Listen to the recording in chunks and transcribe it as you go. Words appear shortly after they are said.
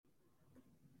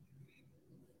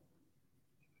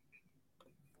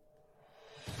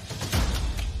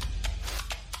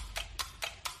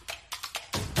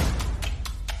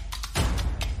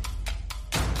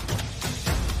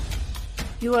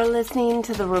You are listening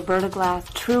to the Roberta Glass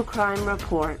True Crime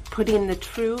Report, putting the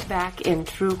true back in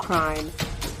true crime.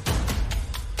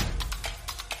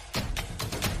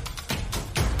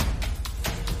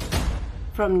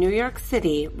 From New York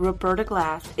City, Roberta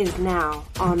Glass is now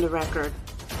on the record.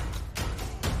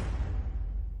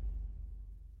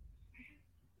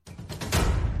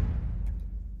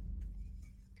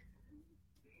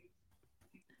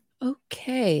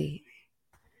 Okay.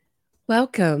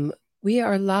 Welcome. We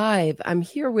are live. I'm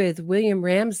here with William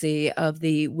Ramsey of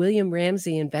the William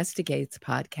Ramsey Investigates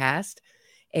podcast,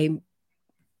 a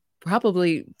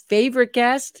probably favorite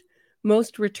guest,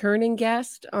 most returning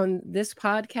guest on this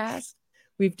podcast.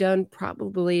 We've done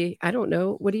probably, I don't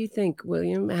know. What do you think,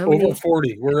 William? How Over many?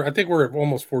 40. I think we're at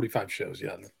almost 45 shows.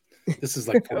 Yeah. This is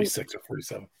like 46 or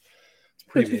 47. It's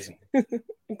pretty amazing.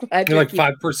 You're like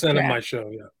 5% of my show.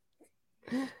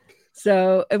 Yeah.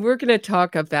 So, and we're going to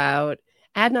talk about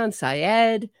Adnan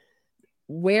Syed,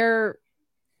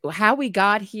 how we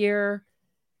got here,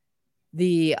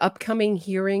 the upcoming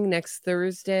hearing next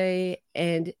Thursday,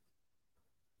 and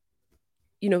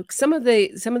some of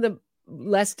the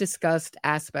less discussed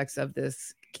aspects of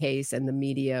this case and the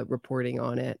media reporting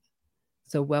on it.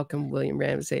 So welcome, William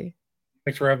Ramsey.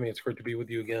 Thanks for having me. It's great to be with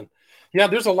you again. Yeah,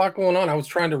 there's a lot going on. I was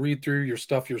trying to read through your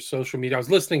stuff, your social media. I was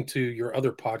listening to your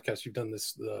other podcast. You've done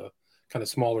the kind of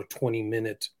smaller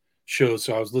 20-minute shows.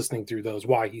 So I was listening through those,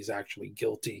 why he's actually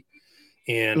guilty.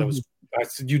 And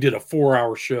you did a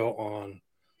 4-hour show on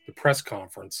the press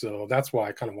conference. So that's why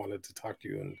I kind of wanted to talk to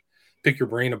you and pick your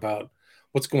brain about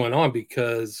what's going on,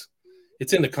 because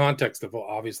it's in the context of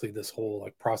obviously this whole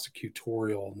like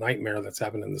prosecutorial nightmare that's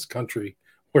happened in this country,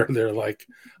 where they're like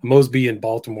Mosby in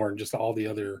Baltimore and just all the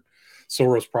other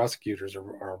Soros prosecutors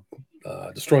are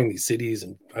destroying these cities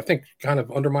and I think kind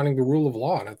of undermining the rule of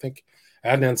law. And I think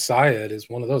Adnan Syed is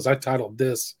one of those. I titled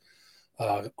this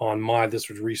this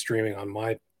was restreaming on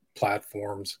my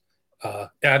platforms,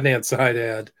 Adnan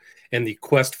Syed and the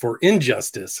quest for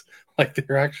injustice. Like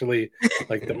they're actually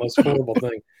like the most horrible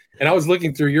thing. And I was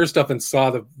looking through your stuff and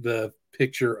saw the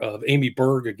picture of Amy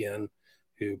Berg again,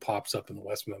 who pops up in the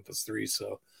West Memphis 3.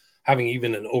 So having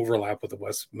even an overlap with the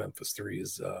West Memphis 3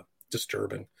 is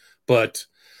disturbing. But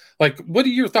like, what are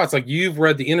your thoughts? Like, you've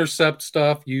read the Intercept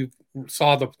stuff, you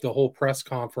saw the whole press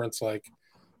conference. Like,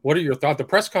 what are your thoughts? The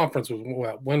press conference was,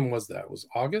 when was that? Was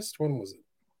August? When was it?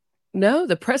 No,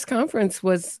 the press conference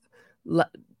was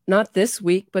not this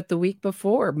week, but the week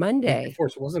before, Monday. So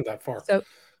it wasn't that far. So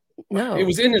no, it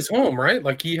was in his home, right?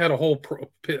 Like he had a whole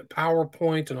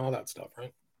PowerPoint and all that stuff,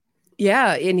 right?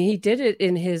 Yeah, and he did it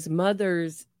in his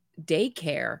mother's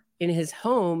daycare in his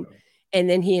home. And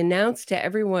then he announced to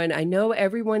everyone, I know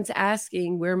everyone's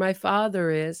asking where my father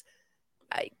is.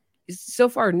 So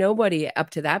far, nobody up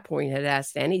to that point had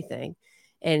asked anything.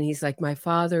 And he's like, my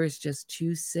father is just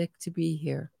too sick to be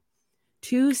here.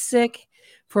 Too sick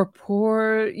for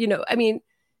poor,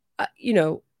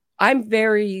 I'm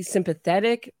very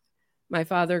sympathetic. My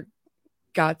father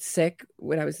got sick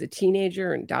when I was a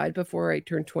teenager and died before I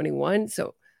turned 21.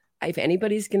 So if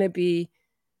anybody's going to be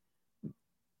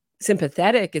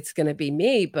sympathetic, it's going to be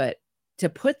me. But to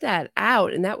put that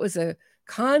out, and that was a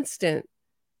constant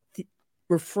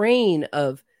refrain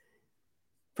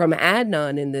from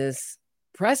Adnan in this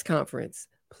press conference,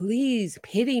 please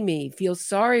pity me, feel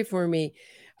sorry for me.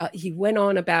 He went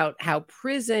on about how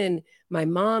my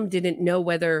mom didn't know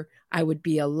whether I would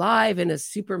be alive in a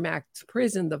supermax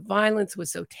prison. The violence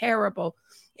was so terrible.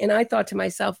 And I thought to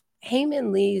myself,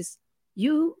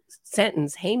 you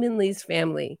sentence Haymon Lee's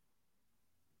family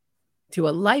to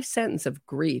a life sentence of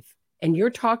grief. And you're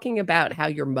talking about how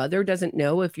your mother doesn't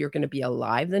know if you're going to be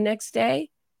alive the next day.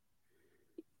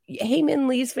 Haymon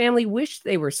Lee's family wished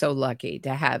they were so lucky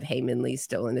to have Haymon Lee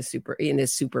still in his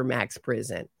supermax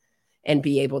prison and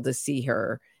be able to see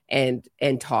her and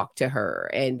talk to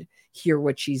her and hear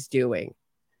what she's doing.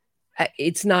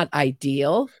 It's not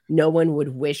ideal. No one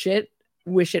would wish it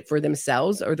for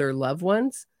themselves or their loved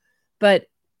ones, but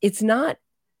it's not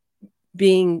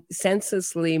being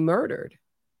senselessly murdered.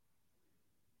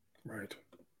 Right.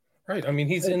 I mean,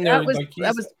 he's in there.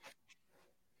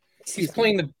 He's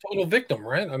playing the total victim,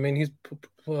 right? I mean, he's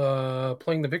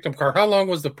playing the victim card. How long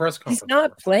was the press conference? He's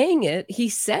not playing it. He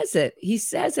says it. He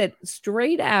says it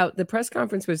straight out. The press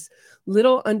conference was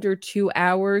little under 2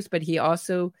 hours, but he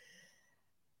also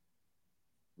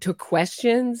took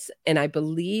questions. And I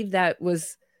believe that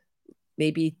was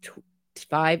maybe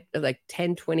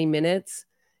 10, 20 minutes.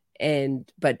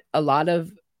 But a lot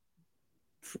of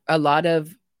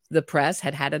the press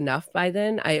had enough by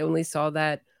then. I only saw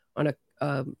that on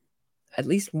at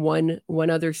least one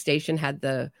other station had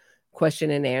the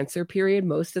question and answer period.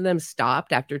 Most of them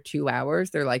stopped after 2 hours.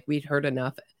 They're like, we've heard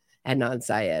enough, Adnan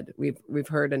Syed. We've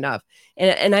heard enough.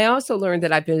 And I also learned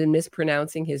that I've been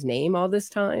mispronouncing his name all this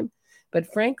time.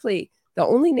 But frankly, the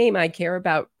only name I care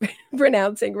about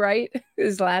pronouncing right,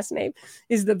 his last name,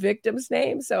 is the victim's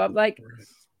name. So I'm like,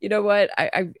 you know what?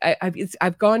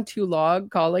 I've gone too long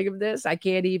calling him this. I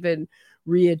can't even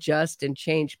readjust and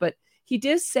change. But he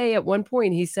did say at one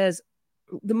point, he says,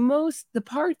 the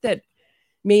part that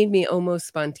made me almost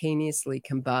spontaneously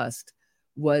combust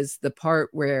was the part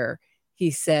where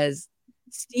he says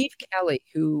Steve Kelly,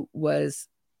 who was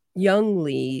Young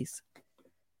Lee's,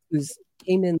 who's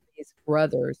Damon Lee's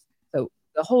brothers. So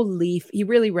the whole Lee, he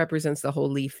really represents the whole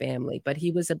Lee family, but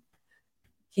he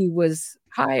was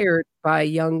hired by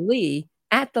Young Lee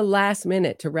at the last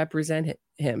minute to represent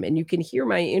him. And you can hear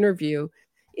my interview.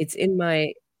 It's in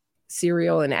my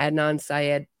Serial and Adnan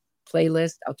Syed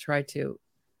playlist. I'll try to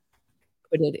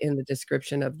put it in the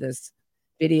description of this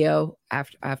video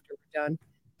after we're done.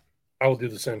 I will do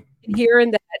the same. Here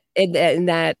in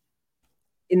that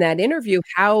interview,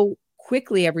 how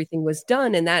quickly everything was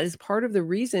done, and that is part of the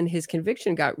reason his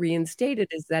conviction got reinstated,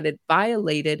 is that it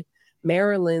violated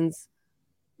Maryland's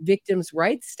victims'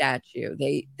 rights statute.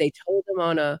 They told him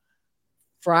on a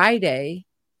Friday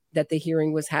that the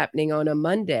hearing was happening on a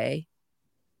Monday,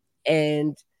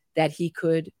 and that he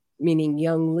could, meaning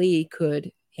Young Lee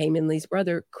could, Haymon Lee's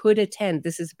brother, could attend.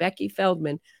 This is Becky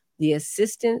Feldman, the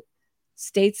assistant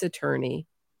state's attorney,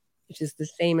 which is the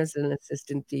same as an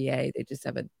assistant DA. They just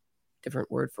have a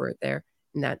different word for it there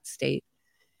in that state.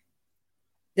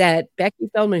 That Becky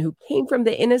Feldman, who came from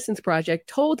the Innocence Project,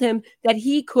 told him that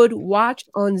he could watch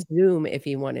on Zoom if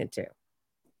he wanted to.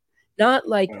 Not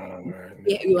like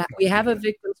we have a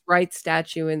victim's rights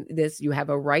statute in this, you have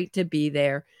a right to be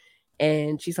there.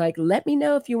 And she's like, let me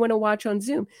know if you want to watch on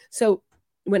Zoom. So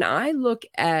when I look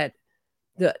at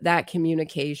that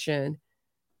communication,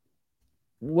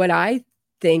 what I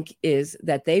think is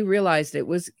that they realized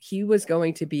he was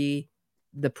going to be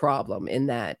the problem in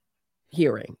that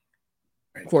hearing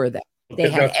for them.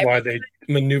 That's why they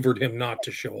maneuvered him not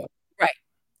to show up. Right.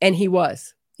 And he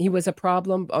was a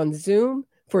problem on Zoom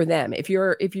for them. If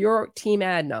you're Team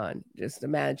Adnan, just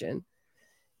imagine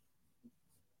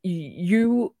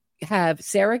you have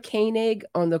Sarah Koenig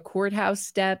on the courthouse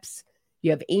steps.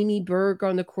 You have Amy Berg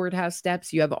on the courthouse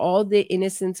steps. You have all the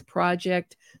Innocence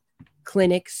Project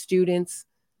clinic students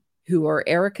who are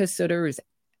Erica Sutter, who's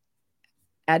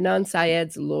Adnan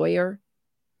Syed's lawyer.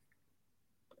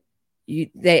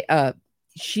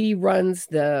 She runs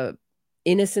the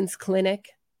Innocence Clinic,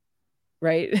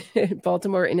 right?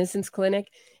 Baltimore Innocence Clinic.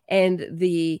 And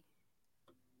the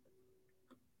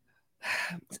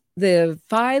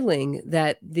filing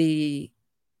that the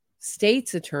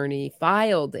state's attorney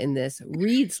filed in this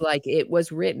reads like it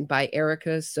was written by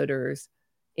Erica Sutter's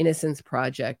Innocence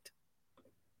Project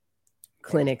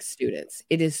clinic students.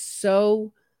 It is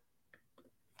so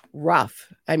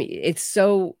rough. I mean,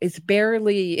 it's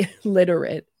barely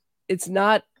literate. It's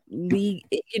not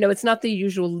it's not the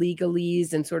usual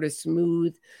legalese and sort of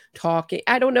smooth talking.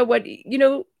 I don't know what,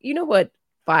 what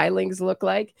filings look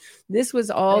like. This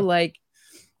was all like,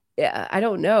 I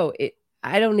don't know.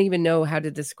 I don't even know how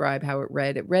to describe how it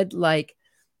read. It read like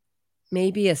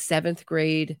maybe a 7th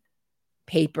grade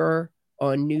paper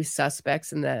on new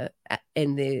suspects in the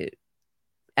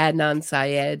Adnan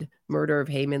Syed murder of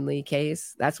Haymon Lee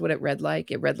case. That's what it read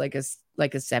like. It read like a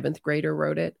 7th grader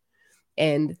wrote it.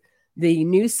 And the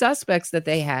new suspects that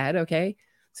they had, okay,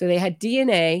 so they had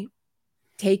DNA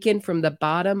taken from the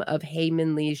bottom of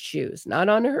Haymon Lee's shoes, not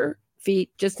on her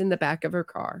feet, just in the back of her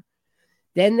car.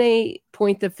 Then they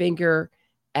point the finger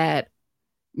at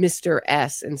Mr.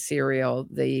 S in Serial,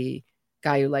 the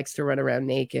guy who likes to run around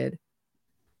naked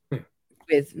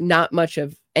with not much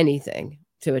of anything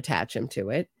to attach him to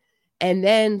it. And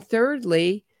then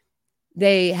thirdly,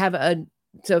 they have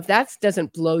so if that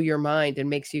doesn't blow your mind and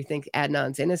makes you think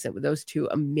Adnan's innocent with those two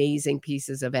amazing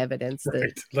pieces of evidence,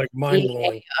 right, like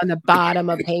mind-blowing, on the bottom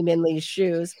of Haymon Lee's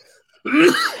shoes.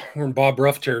 We're in Bob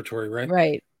Ruff territory,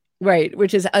 right? Right.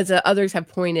 Which is, as others have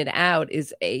pointed out,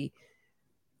 is a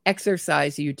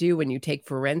exercise you do when you take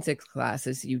forensics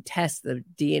classes. You test the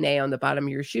DNA on the bottom of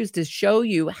your shoes to show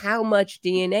you how much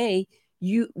DNA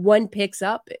one picks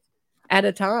up at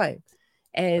a time.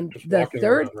 And the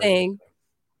third thing,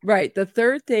 the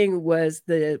third thing was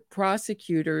the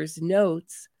prosecutor's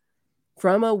notes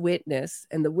from a witness,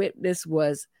 and the witness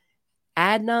was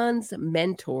Adnan's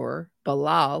mentor,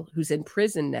 Bilal, who's in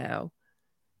prison now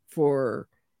for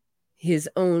his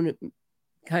own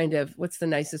kind of, what's the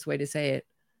nicest way to say it?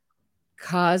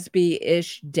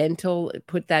 Cosby-ish dental,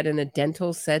 put that in a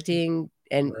dental setting,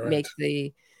 and Right. make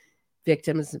the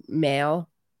victims male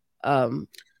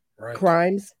Right.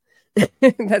 crimes.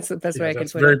 That's the best way I can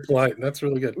That's put very it. polite. That's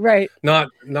really good. Right. Not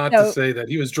to So say that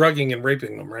he was drugging and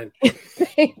raping them, right?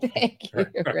 thank you.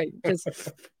 Right.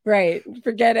 Just right.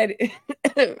 Forget it.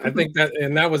 I think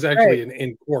that was actually Right.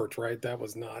 in court, right? That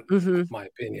was not Mhm. my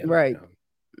opinion. Right. Yeah.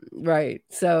 Right.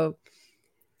 So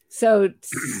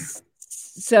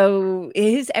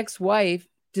his ex-wife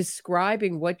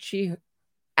describing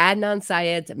Adnan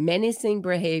Syed's menacing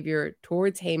behavior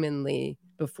towards Heyman Lee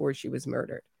before she was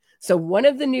murdered. So one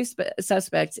of the new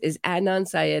suspects is Adnan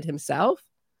Syed himself,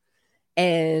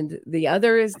 and the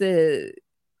other is the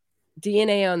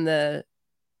DNA on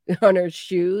her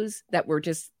shoes that were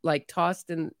just like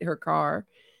tossed in her car,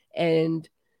 and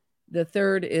the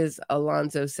third is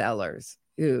Alonzo Sellers,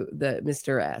 the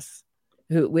Mr. S,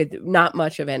 who with not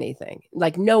much of anything.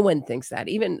 Like no one thinks that,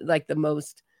 even like the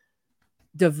most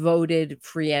devoted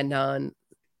free and non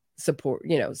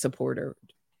supporter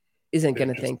isn't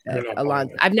going to think that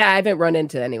Alonzo. I haven't run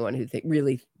into anyone who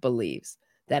really believes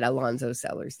that Alonzo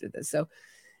Sellers did this. So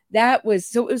it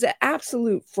was an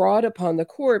absolute fraud upon the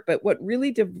court. But what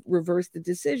really reversed the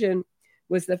decision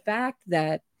was the fact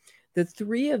that the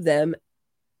three of them,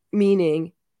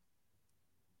 meaning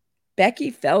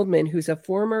Becky Feldman, who's a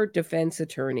former defense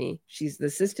attorney, she's the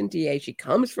assistant DA, she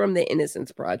comes from the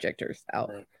Innocence Project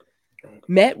herself, right.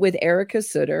 Met with Erica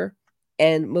Sutter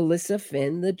and Melissa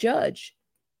Finn, the judge,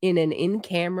 in an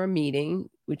in-camera meeting,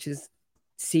 which is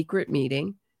secret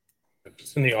meeting.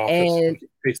 Just in the office, and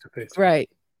face-to-face. Right.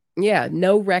 Yeah,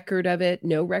 no record of it,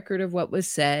 no record of what was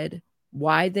said.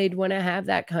 Why they'd want to have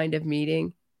that kind of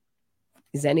meeting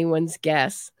is anyone's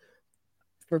guess.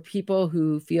 For people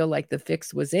who feel like the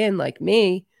fix was in, like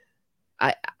me,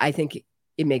 I think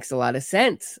it makes a lot of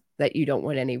sense that you don't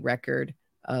want any record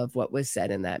of what was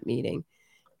said in that meeting.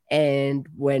 And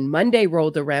when Monday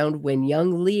rolled around, when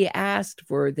young Lee asked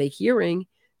for the hearing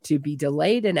to be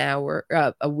delayed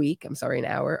a week,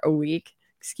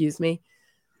 excuse me,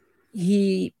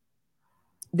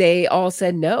 they all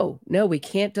said, no, we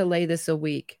can't delay this a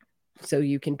week so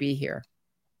you can be here.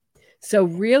 So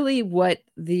really went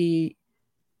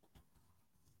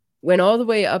all the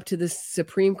way up to the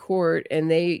Supreme Court,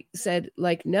 and they said,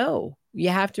 like, no, you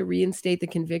have to reinstate the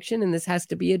conviction, and this has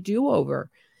to be a do-over.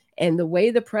 And the way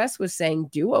the press was saying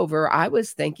do-over, I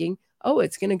was thinking, oh,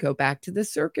 it's going to go back to the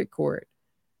circuit court.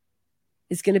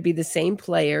 It's going to be the same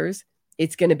players.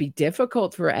 It's going to be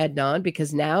difficult for Adnan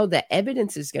because now the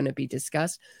evidence is going to be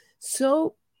discussed.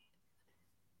 So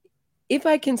if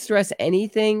I can stress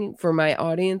anything for my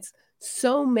audience,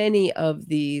 so many of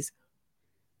these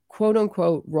quote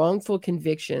unquote wrongful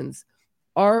convictions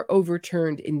are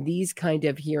overturned in these kind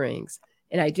of hearings.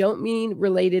 And I don't mean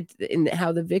related in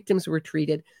how the victims were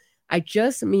treated. I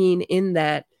just mean in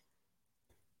that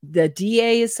the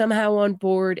DA is somehow on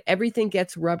board. Everything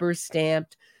gets rubber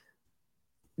stamped.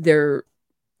 The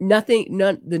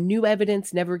new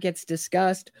evidence never gets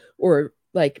discussed. Or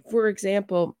like, for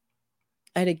example,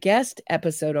 I had a guest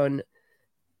episode on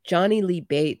Johnny Lee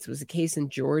Bates, was a case in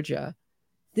Georgia.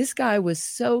 This guy was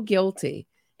so guilty,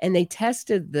 and they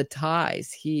tested the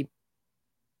ties. He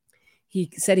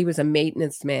said he was a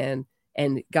maintenance man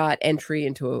and got entry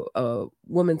into a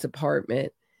woman's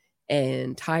apartment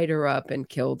and tied her up and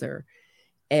killed her.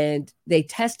 And they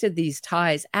tested these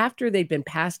ties after they'd been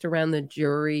passed around the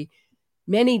jury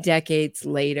many decades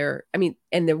later. I mean,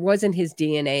 and there wasn't his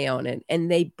DNA on it.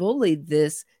 And they bullied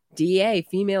this DA,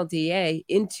 female DA,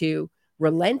 into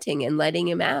relenting and letting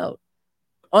him out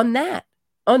on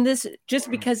this,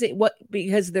 just because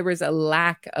there was a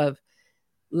lack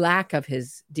of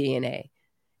his DNA.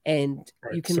 And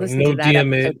right. You can so listen no to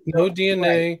that. No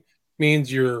DNA right.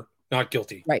 means you're not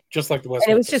guilty. Right. Just like the West.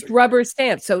 And it was just rubber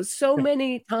stamped. So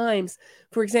many times,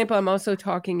 for example, I'm also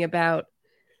talking about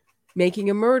Making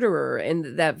a Murderer,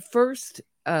 and that first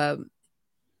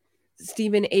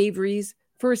Stephen Avery's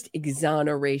first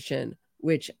exoneration,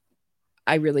 which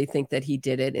I really think that he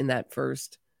did it in that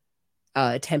first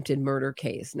attempted murder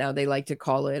case. Now they like to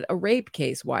call it a rape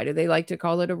case. Why do they like to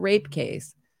call it a rape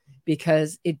case?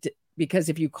 Because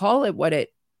if you call it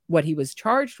what he was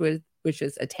charged with, which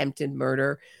is attempted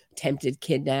murder, attempted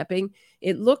kidnapping,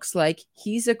 it looks like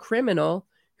he's a criminal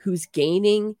who's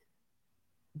gaining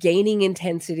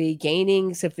intensity,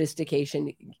 gaining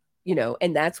sophistication,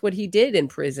 and that's what he did in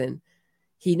prison.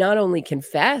 He not only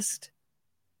confessed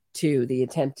to the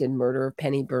attempted murder of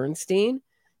Penny Bernstein,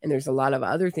 and there's a lot of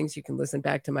other things. You can listen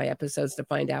back to my episodes to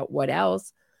find out what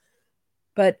else.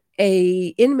 But a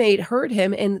inmate heard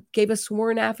him and gave a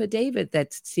sworn affidavit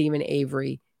that Stephen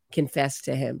Avery confessed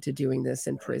to him to doing this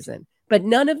in prison. But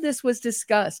none of this was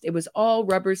discussed. It was all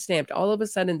rubber stamped. All of a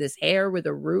sudden, this hair with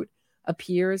a root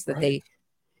appears that they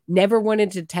never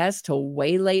wanted to test till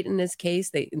way late in this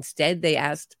case. Instead they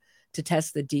asked to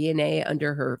test the DNA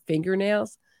under her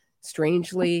fingernails.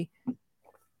 Strangely,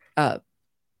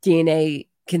 DNA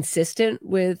consistent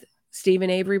with Stephen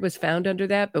Avery was found under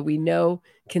that, but we know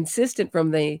consistent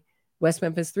from the West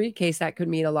Memphis 3 case, that could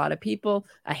mean a lot of people.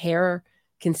 A hair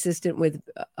consistent with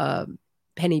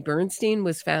Penny Bernstein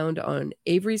was found on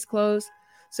Avery's clothes.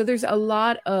 So there's a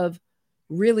lot of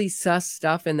really sus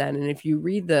stuff in that. And if you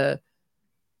read the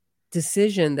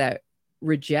decision that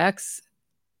rejects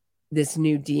this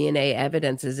new DNA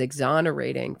evidence as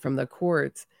exonerating from the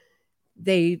courts,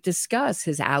 they discuss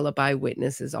his alibi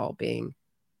witnesses all being,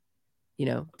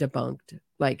 debunked,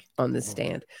 like on the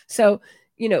stand. So,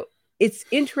 it's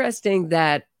interesting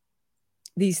that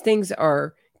these things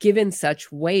are given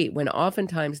such weight when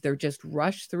oftentimes they're just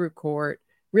rushed through court.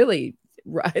 Really,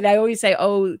 and I always say,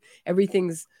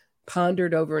 everything's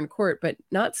pondered over in court, but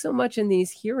not so much in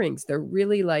these hearings. They're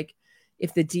really like,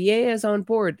 if the DA is on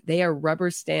board, they are rubber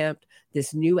stamped.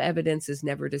 This new evidence is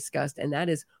never discussed. And that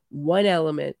is one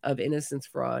element of innocence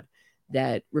fraud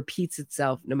that repeats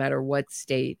itself no matter what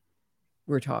state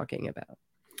we're talking about.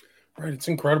 Right. It's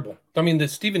incredible. I mean, the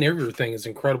Stephen Avery thing is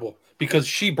incredible because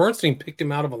Bernstein picked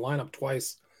him out of a lineup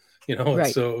twice, and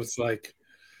so it's like,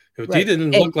 he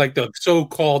didn't look like the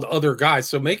so-called other guy.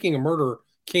 So Making a Murder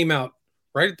came out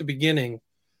right at the beginning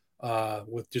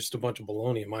with just a bunch of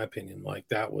baloney, in my opinion. Like,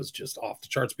 that was just off the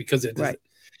charts because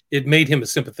it made him a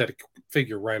sympathetic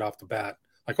figure right off the bat.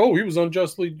 Like, he was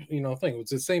unjustly, thing. It was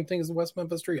the same thing as the West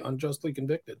Memphis 3, unjustly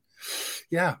convicted.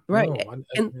 Yeah. Right.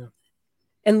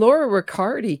 And Laura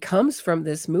Riccardi comes from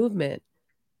this movement,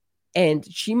 and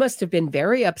she must have been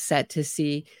very upset to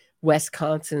see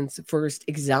Wisconsin's first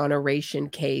exoneration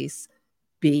case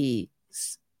be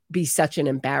such an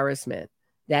embarrassment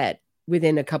that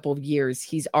within a couple of years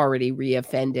he's already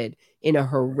reoffended in a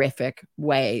horrific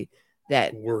way,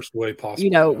 that worst way possible.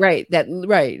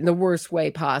 In the worst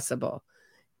way possible.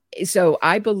 So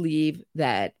I believe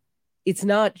that it's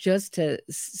not just to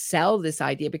sell this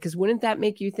idea, because wouldn't that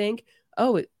make you think,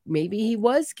 maybe he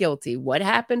was guilty? What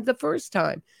happened the first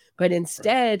time? But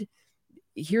instead,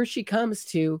 here she comes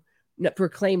to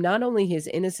proclaim not only his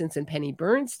innocence in Penny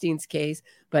Bernstein's case,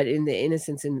 but in the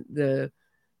innocence in the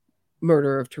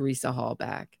murder of Teresa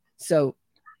Hallback. So,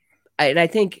 I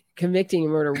think convicting a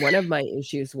murder, one of my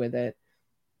issues with it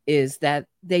is that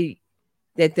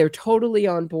they're totally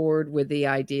on board with the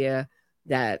idea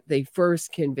that the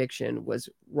first conviction was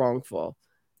wrongful.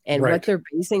 And what they're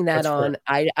basing that on,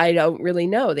 I don't really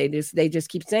know. They just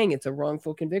keep saying it's a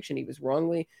wrongful conviction. He was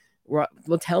wrongly. Well,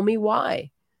 tell me why.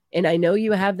 And I know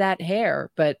you have that hair,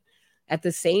 but at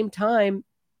the same time,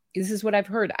 this is what I've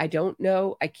heard. I don't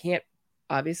know. I can't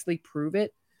obviously prove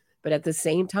it, but at the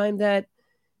same time that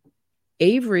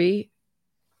Avery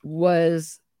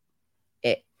was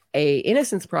a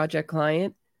Innocence Project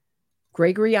client,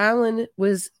 Gregory Allen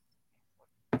was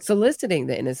soliciting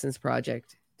the Innocence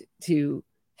Project to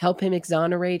help him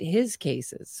exonerate his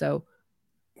cases. So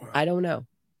I don't know.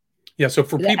 Yeah. So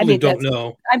for people who don't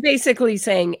know, I'm basically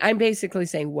saying,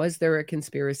 was there a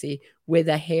conspiracy with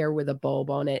a hair with a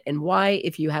bulb on it? And why,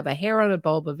 if you have a hair on a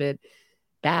bulb of it,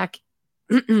 back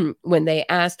when they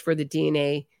asked for the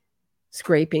DNA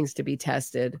scrapings to be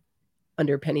tested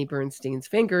under Penny Bernstein's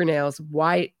fingernails,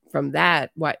 why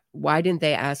didn't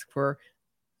they ask for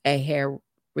a hair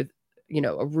with,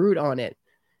 a root on it?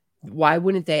 Why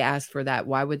wouldn't they ask for that?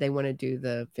 Why would they want to do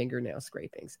the fingernail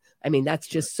scrapings? I mean, that's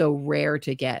just so rare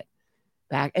to get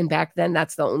back. And back then,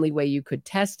 that's the only way you could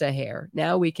test a hair.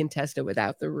 Now we can test it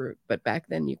without the root, but back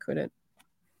then you couldn't.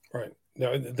 Right.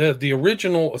 Now, the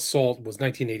original assault was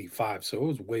 1985, so it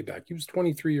was way back. He was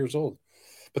 23 years old.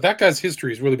 But that guy's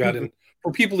history is really bad. Mm-hmm. And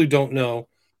for people who don't know,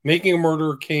 Making a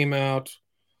Murder came out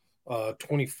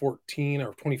 2014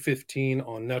 or 2015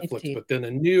 on Netflix, but then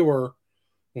a newer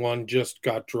one just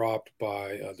got dropped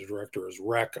by the director is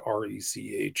Rech,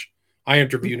 R-E-C-H. I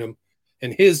interviewed him,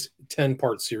 and his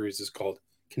 10-part series is called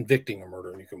Convicting a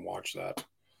Murder, and you can watch that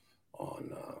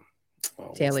on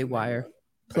Daily Wire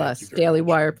Plus. Daily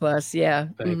Wire Plus, yeah.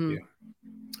 Thank you.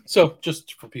 So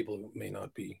just for people who may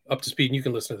not be up to speed, and you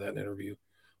can listen to that interview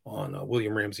on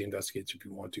William Ramsey Investigates if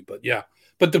you want to. But yeah,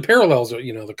 but the parallels are,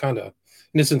 the kind of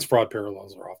innocence fraud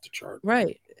parallels are off the chart.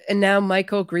 Right. And now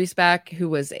Michael Griesbach, who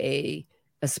was a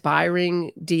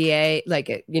aspiring DA, like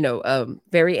a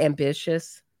very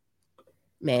ambitious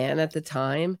man at the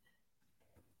time,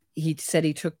 he said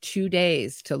he took 2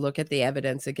 days to look at the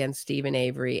evidence against Stephen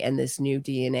Avery and this new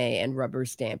DNA and rubber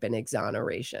stamp and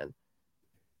exoneration.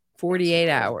 48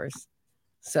 hours.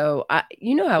 So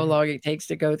you know how long it takes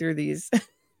to go through these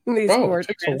these Oh, it court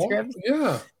takes a while. transcripts.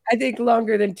 Yeah. I think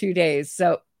longer than 2 days.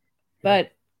 So,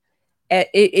 but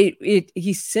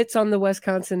he sits on the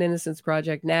Wisconsin Innocence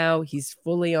Project now. He's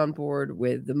fully on board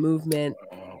with the movement,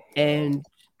 and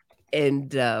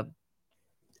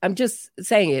I'm just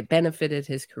saying it benefited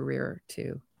his career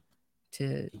to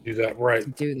do that, right? to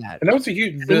do that. And that was a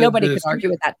huge. I mean, nobody could argue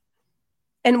with that.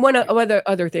 And one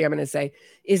other thing I'm going to say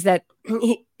is that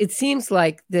it seems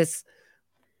like this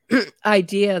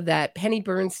idea that Penny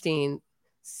Bernstein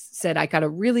said, I got a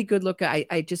really good look.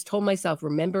 I just told myself,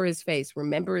 remember his face,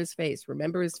 remember his face,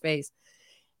 remember his face.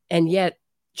 And yet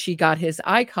she got his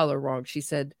eye color wrong. She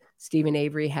said Stephen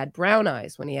Avery had brown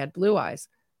eyes when he had blue eyes.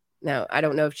 Now, I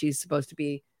don't know if she's supposed to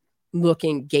be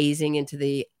gazing into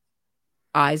the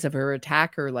eyes of her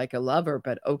attacker like a lover,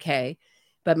 but okay.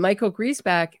 But Michael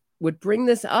Griesbach would bring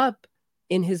this up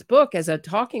in his book as a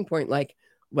talking point, like,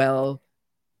 well,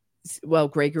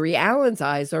 Gregory Allen's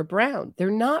eyes are brown.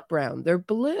 They're not brown. They're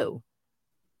blue.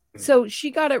 So she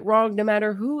got it wrong no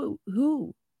matter who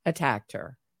attacked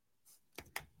her.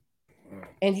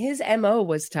 And his MO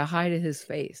was to hide his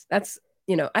face. That's,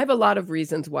 I have a lot of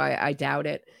reasons why I doubt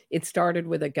it. It started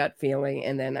with a gut feeling,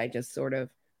 and then I just sort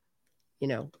of,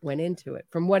 went into it.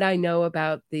 From what I know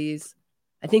about these,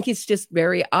 I think it's just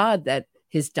very odd that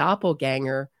his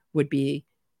doppelganger would be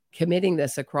committing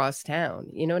this across town.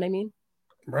 You know what I mean?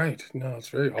 Right. No, it's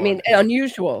very odd. I mean,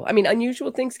 unusual.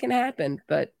 Unusual things can happen,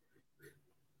 but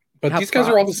these guys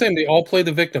are all the same. They all play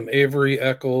the victim. Avery,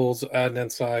 Eccles,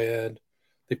 Adnan, Syed.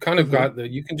 They've kind of got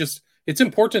it's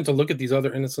important to look at these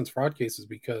other innocence fraud cases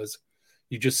because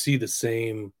you just see the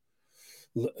same,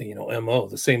 MO,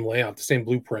 the same layout, the same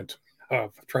blueprint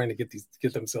of trying to get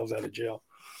themselves out of jail.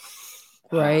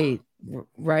 Right.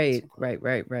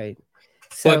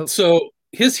 So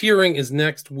his hearing is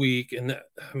next week. And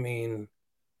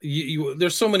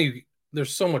there's so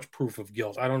much proof of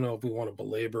guilt. I don't know if we want to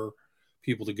belabor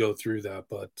people to go through that,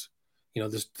 but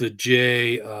the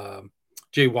Jay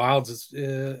Wilds is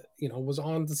was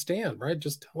on the stand, right,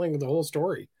 just telling the whole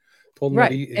story. Told him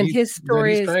right, and his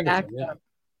story is backed up.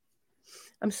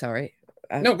 I'm sorry.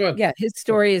 No, go ahead. Yeah, his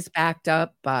story is backed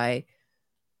up by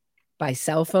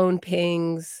cell phone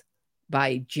pings,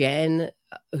 by Jen,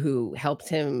 who helped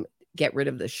him get rid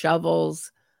of the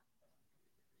shovels.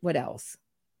 What else?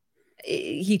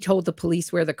 He told the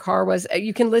police where the car was.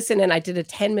 You can listen, and I did a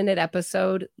 10-minute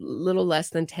episode, little less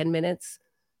than 10 minutes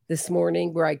this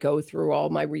morning, where I go through all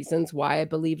my reasons why I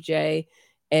believe Jay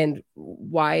and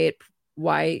why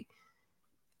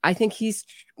I think he's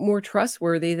more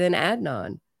trustworthy than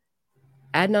Adnan.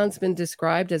 Adnan's been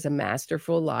described as a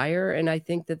masterful liar, and I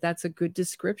think that that's a good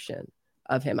description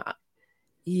of him.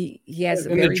 He has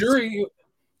and the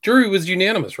jury was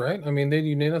unanimous, right? I mean, they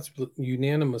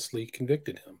unanimously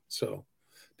convicted him, so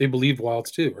they believe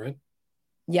Wilds too, right?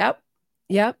 Yep.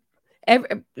 One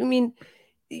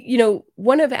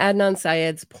of Adnan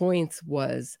Syed's points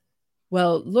was,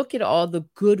 well, look at all the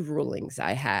good rulings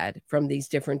I had from these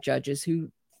different judges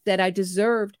who said I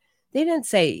deserved. They didn't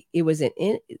say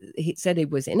he said he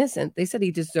was innocent. They said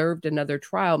he deserved another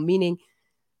trial, meaning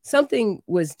something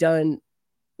was done.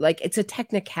 Like, it's a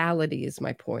technicality is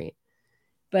my point.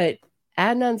 But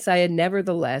Adnan Syed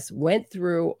nevertheless went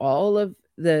through all of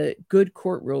the good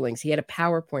court rulings. He had a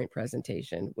PowerPoint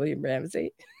presentation, William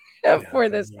Ramsey, for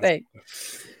this thing.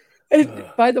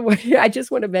 By the way, I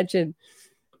just want to mention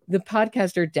the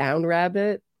podcaster Down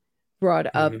Rabbit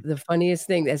brought up the funniest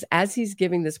thing as he's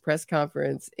giving this press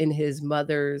conference in his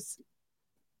mother's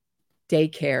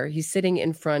daycare. He's sitting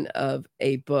in front of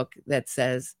a book that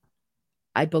says,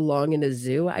 I belong in a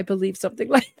zoo, I believe, something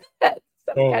like that.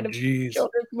 Some kind of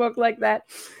children's book like that.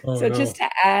 Just to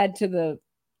add to the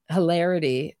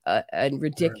hilarity and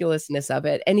ridiculousness of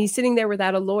it. And he's sitting there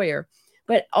without a lawyer.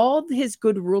 But all his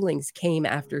good rulings came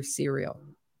after Serial.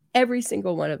 Every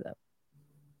single one of them.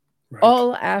 Right.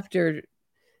 All after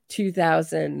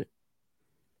 2000.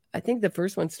 I think the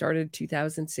first one started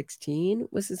 2016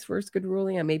 was his first good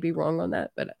ruling. I may be wrong on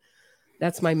that, but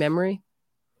that's my memory.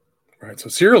 Right. So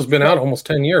Serial's been out almost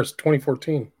 10 years,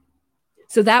 2014.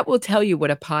 So that will tell you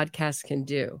what a podcast can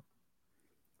do.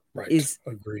 Right. Is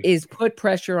put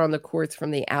pressure on the courts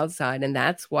from the outside. And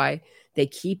that's why they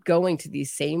keep going to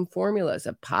these same formulas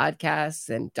of podcasts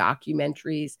and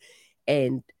documentaries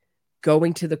and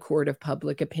going to the court of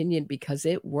public opinion, because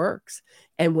it works.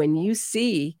 And when you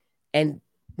see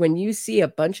a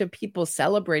bunch of people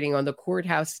celebrating on the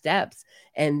courthouse steps,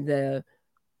 and the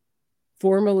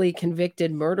formerly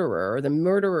convicted murderer, or the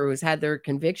murderer who's had their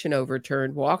conviction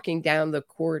overturned, walking down the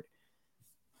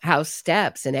courthouse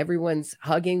steps, and everyone's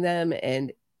hugging them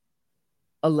and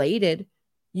elated,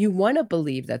 You want to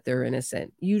believe that they're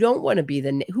innocent. You don't want to be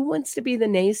who wants to be the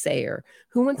naysayer?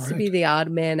 Who wants to be the odd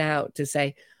man out to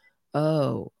say,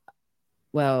 oh,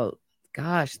 well,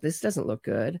 gosh, this doesn't look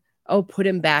good. Oh, put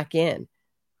him back in.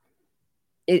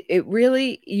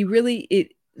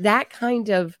 That kind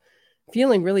of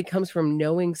feeling really comes from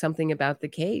knowing something about the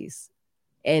case.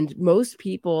 And most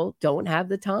people don't have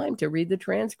the time to read the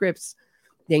transcripts.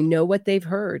 They know what they've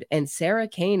heard. And Sarah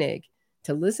Koenig,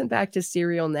 to listen back to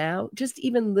Serial now, just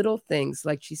even little things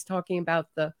like she's talking about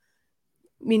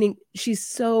meaning she's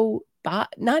so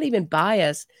not even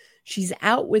biased. She's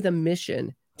out with a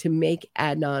mission to make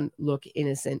Adnan look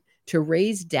innocent, to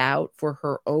raise doubt for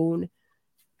her own,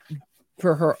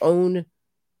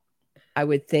 I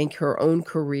would think, her own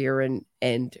career and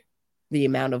the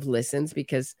amount of listens,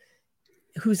 because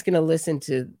who's going to listen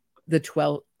to the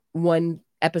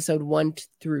episode 1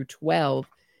 through 12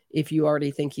 if you already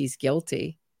think he's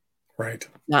guilty? Right.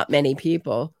 Not many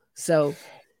people. So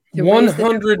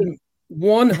 100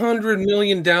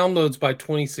 million downloads by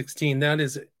 2016. That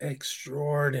is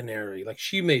extraordinary. Like,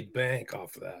 she made bank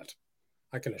off of that.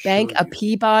 I can assure you. A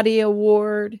Peabody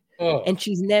Award. Oh. And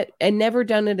she's never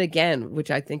done it again, which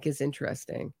I think is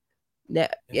interesting.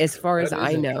 As far as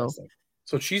I know.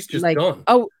 So she's just done.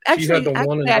 Oh, actually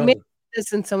I made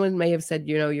this, and someone may have said,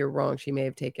 you're wrong. She may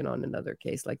have taken on another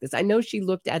case like this. I know she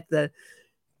looked at the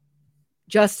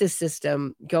justice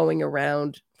system going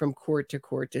around from court to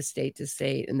court, to state,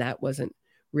 and that wasn't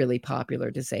really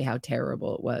popular to say how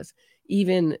terrible it was.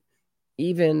 Even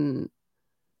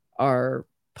our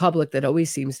public that always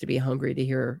seems to be hungry to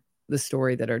hear the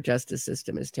story that our justice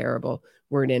system is terrible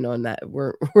weren't in on that.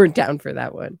 We're down for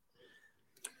that one.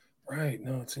 Right.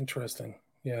 No, it's interesting.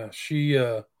 Yeah. I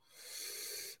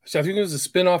think it was a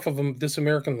spinoff of This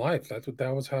American Life.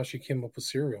 That was how she came up with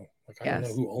Serial. Like, I don't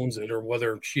know who owns it, or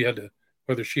whether she had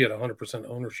 100%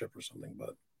 ownership or something,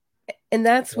 but. And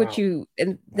that's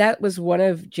and that was one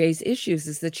of Jay's issues,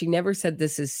 is that she never said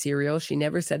this is Serial. She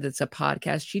never said it's a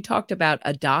podcast. She talked about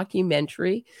a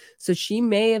documentary. So she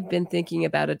may have been thinking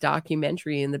about a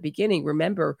documentary in the beginning.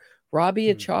 Remember,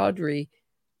 Rabia Chaudhry,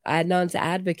 Adnan's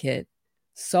advocate,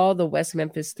 saw the West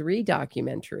Memphis 3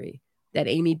 documentary that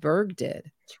Amy Berg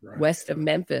did, West of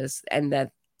Memphis, and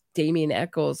that Damien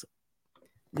Eccles,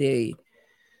 the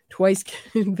twice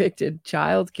convicted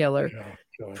child killer,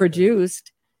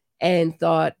 produced, and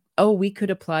thought, oh, we could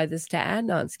apply this to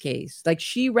Adnan's case. Like,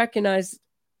 she recognized,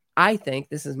 I think,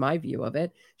 this is my view of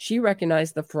it, she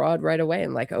recognized the fraud right away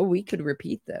and like, oh, we could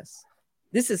repeat this.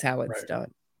 This is how it's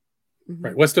done. Mm-hmm.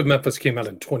 Right. West of Memphis came out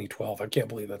in 2012. I can't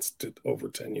believe that's over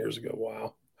 10 years ago.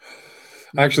 Wow.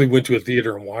 I actually went to a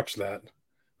theater and watched that.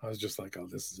 I was just like, oh,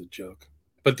 this is a joke.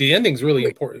 But the ending's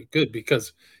really good,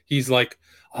 because he's like,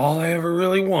 all I ever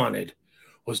really wanted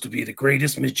was to be the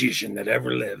greatest magician that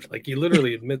ever lived. Like, he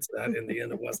literally admits that in the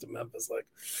end of West of Memphis. Like,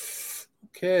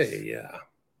 okay, yeah.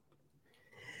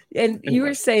 And you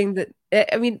were saying that,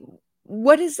 I mean,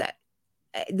 what is that?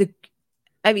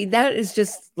 That is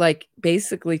just like,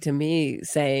 basically to me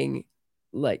saying,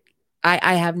 like,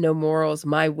 I have no morals,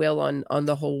 my will on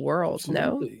the whole world.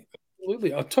 Absolutely. No?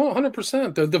 Absolutely.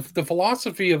 100%. The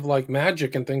philosophy of like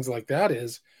magic and things like that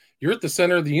is, you're at the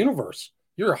center of the universe.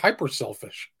 You're hyper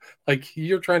selfish. Like,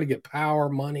 you're trying to get power,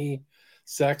 money,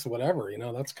 sex, whatever,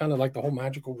 that's kind of like the whole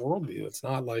magical worldview. It's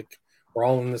not like we're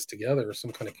all in this together, or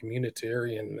some kind of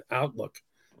communitarian outlook.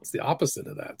 It's the opposite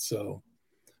of that. So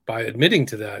by admitting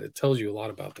to that, it tells you a lot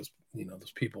about those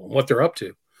people and what they're up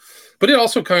to. But it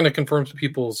also kind of confirms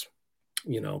people's,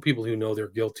 people who know they're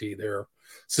guilty, their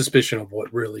suspicion of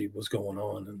what really was going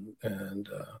on, and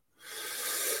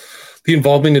the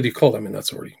involvement of the occult. I mean,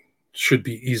 that's already should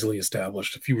be easily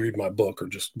established. If you read my book, or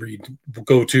just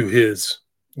go to his,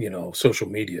 social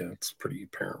media, it's pretty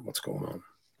apparent what's going on.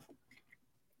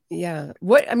 Yeah.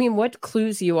 What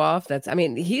clues you off?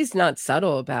 He's not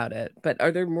subtle about it, but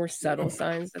are there more subtle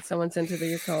signs that someone's into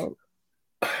the occult?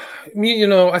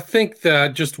 I think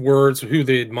that just words, who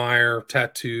they admire,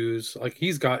 tattoos, like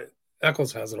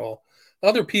Eccles has it all.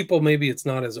 Other people, maybe it's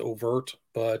not as overt,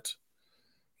 but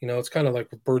it's kind of like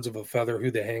with birds of a feather,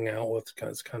 who they hang out with.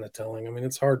 It's kind of telling.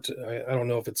 It's hard to, I don't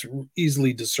know if it's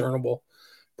easily discernible,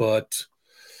 but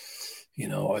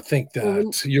I think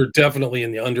that you're definitely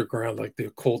in the underground, like the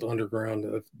occult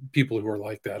underground. People who are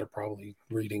like that are probably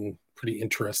reading pretty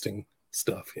interesting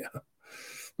stuff.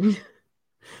 Yeah.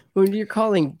 When you're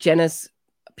calling Genesis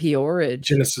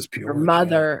Peorage, your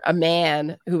mother, a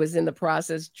man who was in the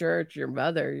Process Church, your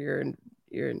mother,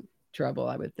 you're in trouble,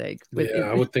 I would think.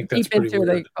 I would think that's pretty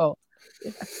weird.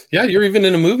 Yeah, you're even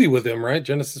in a movie with him, right?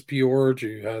 Genesis Peorage,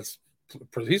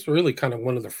 he's really kind of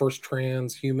one of the first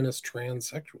transhumanist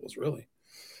transsexuals, really.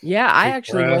 Yeah, I fake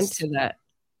actually went breasts. to that.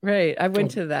 Right. I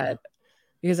went Oh, to that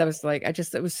because I was like,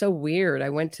 it was so weird. I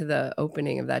went to the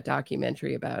opening of that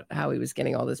documentary about how he was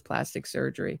getting all this plastic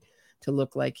surgery to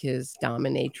look like his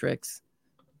dominatrix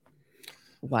yeah,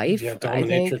 wife, I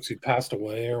think. dominatrix who passed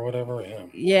away or whatever. Yeah.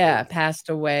 Yeah, passed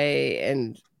away.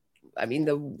 And I mean,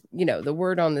 the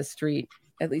word on the street,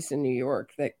 at least in New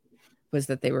York, that was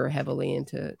that they were heavily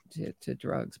into to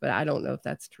drugs. But I don't know if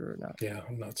that's true or not. Yeah,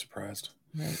 I'm not surprised.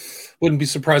 Right. Wouldn't be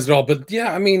surprised at all. But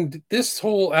yeah, I mean, this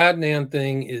whole Adnan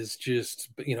thing is just,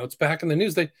 it's back in the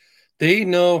news. They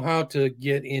know how to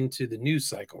get into the news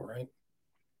cycle, right?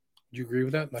 Do you agree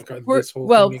with that? Like this whole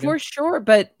thing again? For sure.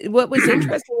 But what was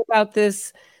interesting about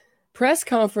this press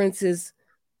conference is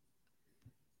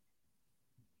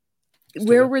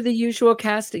where were the usual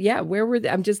cast? Yeah,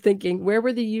 I'm just thinking, where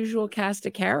were the usual cast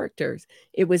of characters?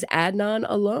 It was Adnan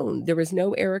alone. There was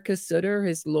no Erica Sutter,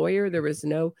 his lawyer. There was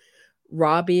no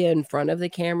Rabia in front of the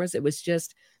cameras. It was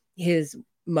just his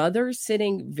mother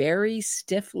sitting very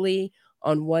stiffly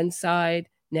on one side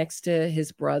next to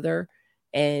his brother,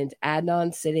 and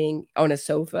Adnan sitting on a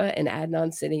sofa, and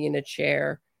Adnan sitting in a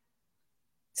chair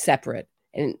separate.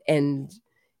 And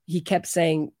he kept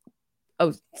saying,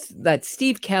 oh, that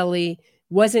Steve Kelly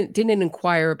didn't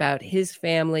inquire about his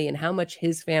family and how much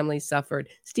his family suffered.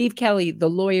 Steve Kelly, the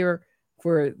lawyer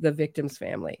for the victim's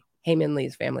family, Heyman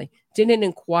Lee's family, didn't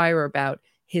inquire about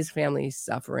his family's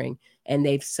suffering, and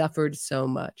they've suffered so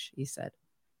much, he said.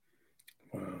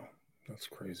 Wow, that's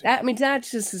crazy. That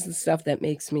just is the stuff that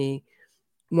makes me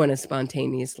want to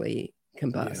spontaneously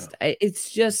combust. Yeah.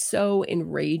 It's just so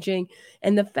enraging.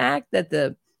 And the fact that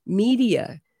the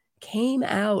media came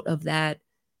out of that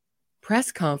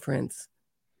press conference,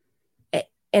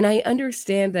 and I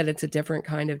understand that it's a different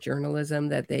kind of journalism,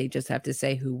 that they just have to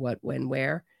say who, what, when,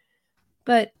 where,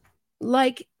 but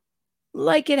like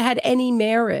it had any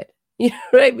merit. You know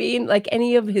what I mean? Like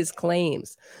any of his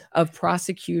claims of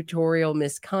prosecutorial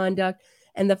misconduct,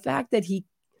 and the fact that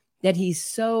he's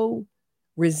so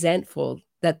resentful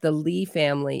that the Lee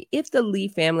family, if the Lee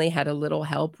family had a little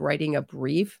help writing a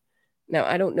brief. Now,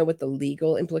 I don't know what the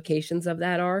legal implications of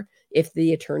that are. If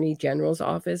the Attorney General's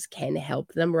office can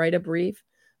help them write a brief,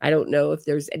 I don't know if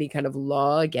there's any kind of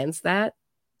law against that.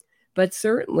 But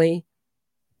certainly,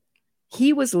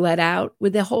 he was let out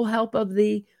with the whole help of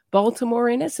the Baltimore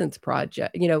Innocence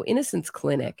Project, Innocence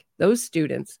Clinic, those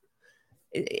students.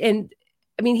 And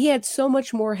I mean, he had so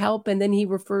much more help. And then he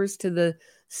refers to the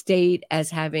state as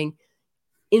having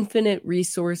infinite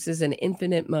resources and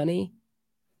infinite money.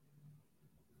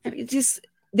 I mean,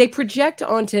 they project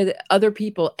onto other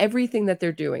people everything that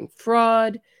they're doing: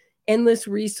 fraud, endless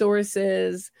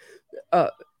resources,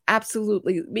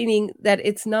 absolutely, meaning that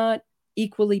it's not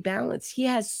equally balanced. He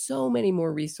has so many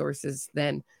more resources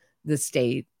than the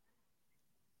state,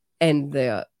 and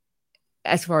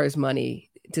as far as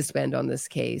money to spend on this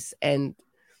case and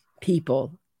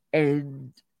people.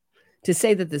 And to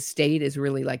say that the state is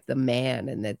really like the man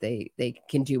and that they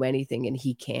can do anything and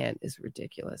he can't is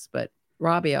ridiculous. But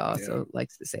Rabia also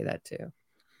likes to say that too.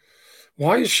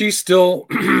 Why is she still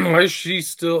is she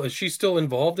still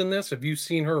involved in this? Have you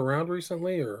seen her around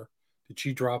recently, or did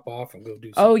she drop off and go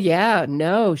do something? Oh yeah,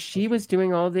 no, she was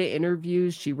doing all the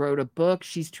interviews. She wrote a book.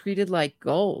 She's treated like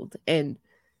gold. And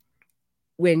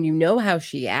when you know how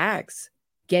she acts,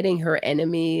 getting her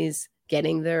enemies,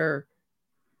 getting their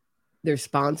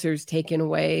sponsors taken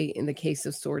away, in the case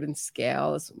of Sword and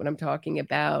Scale is what I'm talking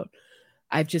about.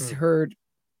 I've just heard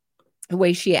the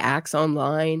way she acts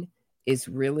online is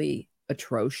really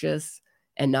atrocious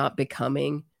and not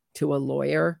becoming to a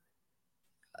lawyer.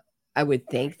 I would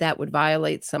think that would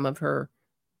violate some of the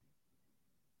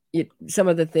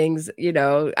things,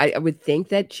 I would think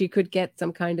that she could get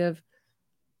some kind of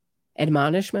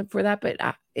admonishment for that, but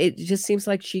it just seems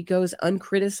like she goes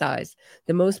uncriticized.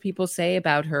 The most people say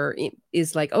about her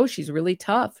is like, oh, she's really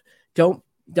tough. Don't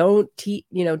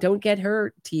get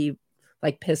her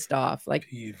like pissed off, like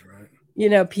peeved, right?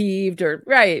 Peeved, or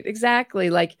right, exactly,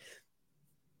 like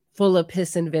full of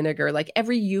piss and vinegar. Like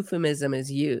every euphemism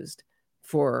is used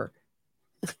for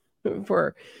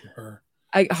her.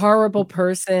 A horrible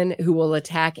person who will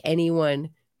attack anyone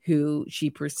who she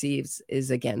perceives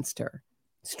is against her.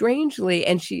 Strangely,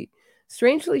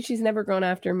 she's never gone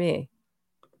after me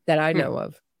that I know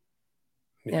of.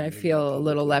 Yeah, and I feel a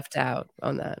little left out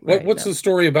on that. What's the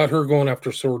story about her going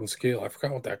after Sword and Scale? I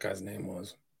forgot what that guy's name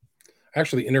was. I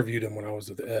actually interviewed him when I was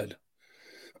with Ed.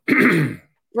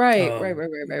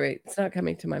 Right. It's not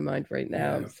coming to my mind right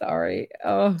now. Yeah. I'm sorry.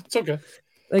 Oh, it's okay.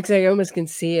 Like I almost can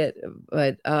see it,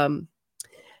 but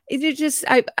it just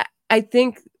I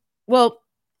think, well,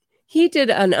 He did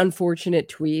an unfortunate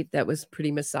tweet that was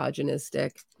pretty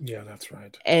misogynistic. Yeah, that's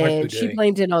right. And she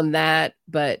blamed it on that,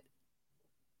 but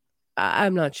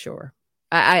I'm not sure.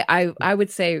 I would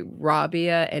say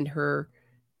Rabia and her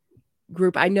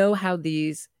group, I know how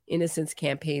these innocence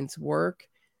campaigns work.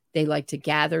 They like to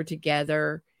gather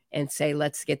together and say,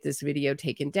 let's get this video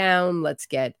taken down. Let's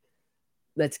get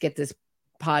this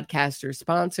podcaster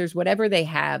sponsors, whatever they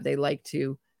have, they like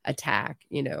to attack,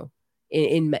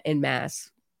 in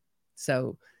mass.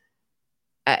 So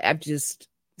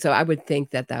I would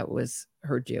think that was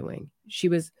her doing. She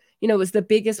was, it was the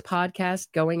biggest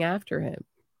podcast going after him.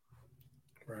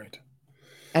 Right.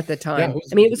 At the time.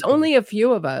 Yeah, it was only a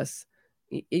few of us,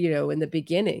 in the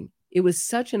beginning. It was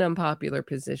such an unpopular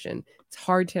position. It's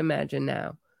hard to imagine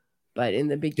now. But in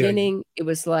the beginning, It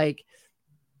was like,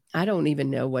 I don't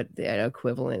even know what the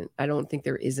equivalent. I don't think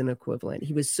there is an equivalent.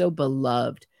 He was so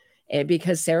beloved. And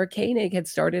because Sarah Koenig had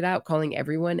started out calling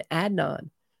everyone Adnan.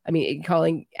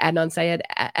 Calling Adnan Syed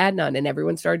Adnan, and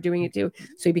everyone started doing it too.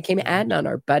 So he became Adnan,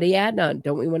 our buddy Adnan.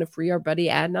 Don't we want to free our buddy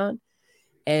Adnan?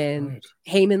 And right.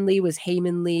 Heyman Lee was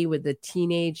Heyman Lee with the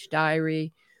Teenage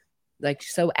Diary, like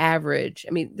so average.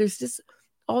 There's just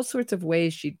all sorts of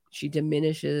ways she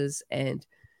diminishes and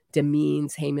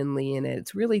demeans Heyman Lee in it.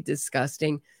 It's really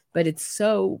disgusting, but it's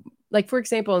so, like, for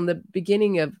example, in the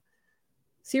beginning of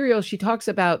Serial, she talks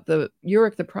about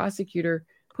Urich, the prosecutor,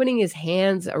 putting his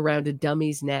hands around a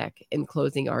dummy's neck in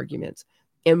closing arguments.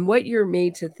 And what you're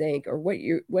made to think, or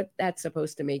what that's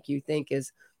supposed to make you think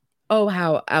is, oh,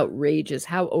 how outrageous,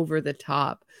 how over the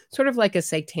top, sort of like a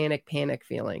satanic panic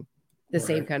feeling, the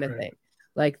same kind of thing.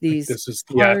 Like these, this is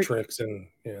theatrics and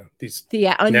these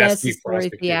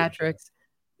unnecessary theatrics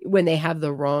when they have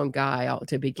the wrong guy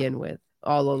to begin with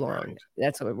all along. Right.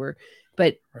 That's what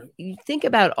but you think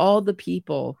about all the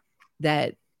people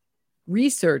that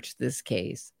researched this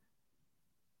case.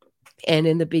 And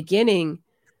in the beginning,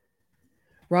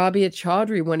 Rabia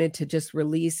Chaudhry wanted to just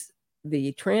release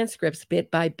the transcripts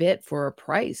bit by bit for a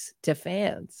price to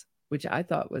fans, which I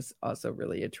thought was also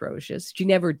really atrocious. She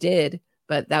never did,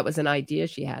 but that was an idea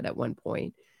she had at one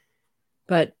point.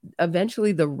 But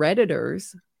eventually the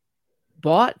Redditors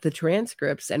bought the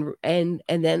transcripts and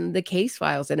then the case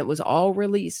files, and it was all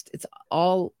released. It's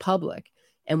all public.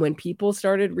 And when people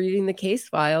started reading the case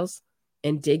files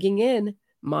and digging in,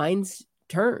 minds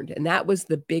turned. And that was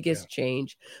the biggest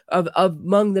change of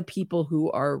among the people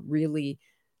who are really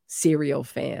Serial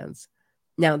fans.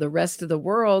 Now, the rest of the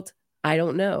world, I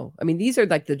don't know. These are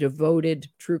like the devoted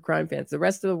true crime fans. The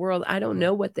rest of the world, I don't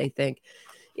know what they think.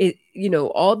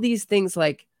 All these things,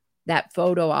 like that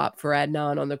photo op for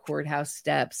Adnan on the courthouse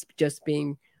steps, just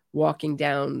walking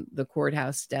down the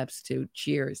courthouse steps to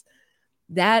cheers.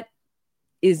 That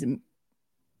is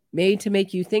made to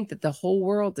make you think that the whole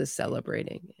world is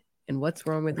celebrating. And what's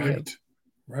wrong with you?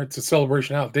 Right. It's a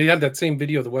celebration out. They had that same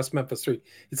video, the West Memphis 3.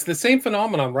 It's the same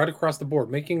phenomenon right across the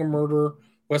board. Making a Murder,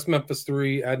 West Memphis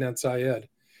 3, Adnan Syed.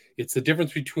 It's the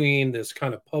difference between this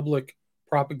kind of public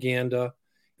propaganda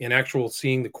and actual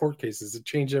seeing the court cases. It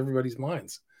changed everybody's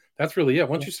minds. That's really it.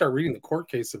 Once you start reading the court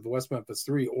case of the West Memphis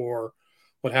 3 or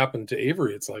what happened to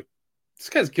Avery, it's like, this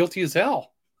guy's guilty as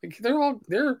hell. Like, they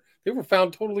were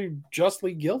found totally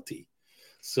justly guilty.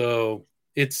 So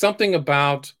it's something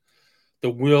about the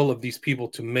will of these people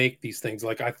to make these things.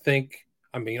 Like, I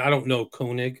don't know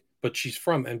Koenig, but she's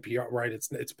from NPR, right?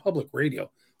 It's public radio.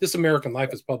 This American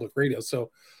Life is public radio.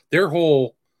 So their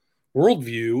whole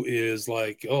worldview is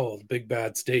like, oh, the big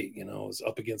bad state, is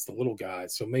up against the little guy.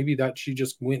 So maybe that she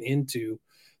just went into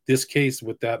this case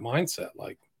with that mindset.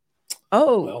 Like,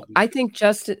 I think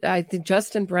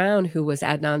Justin Brown, who was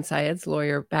Adnan Syed's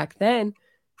lawyer back then,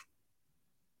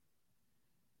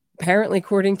 apparently,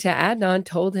 according to Adnan,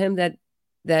 told him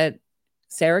that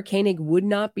Sarah Koenig would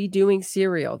not be doing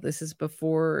Serial. This is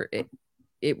before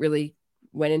it really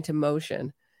went into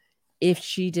motion, if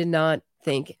she did not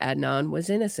think Adnan was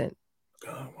innocent.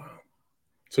 Oh, wow.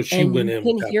 So she went in with that.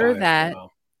 You can hear that.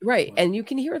 Wow. Right. Wow. And you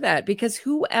can hear that because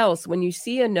who else, when you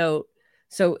see a note,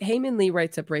 so Heyman Lee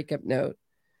writes a breakup note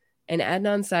and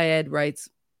Adnan Syed writes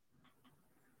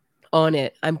on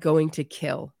it, "I'm going to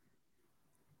kill."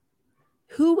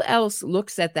 Who else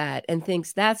looks at that and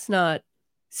thinks that's not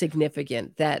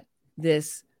significant, that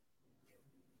this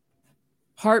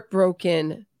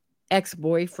heartbroken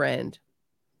ex-boyfriend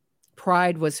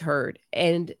pride was hurt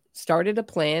and started a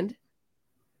plan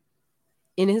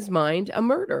in his mind, a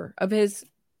murder of his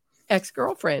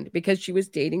ex-girlfriend because she was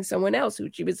dating someone else who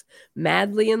she was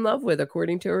madly in love with,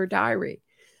 according to her diary.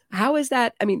 How is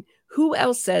that? Who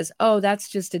else says, oh, that's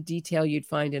just a detail you'd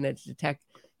find in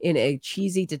a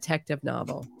cheesy detective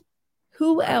novel?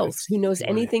 Who else who knows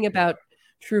anything about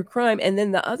true crime. And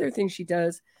then the other thing she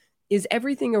does is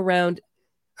everything around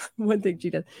one thing she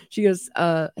does. She goes,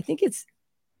 I think it's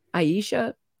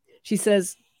Aisha. She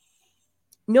says,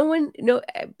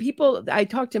 people, I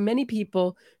talked to many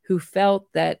people who felt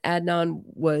that Adnan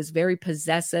was very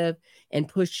possessive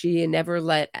and pushy and never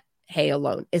let Hay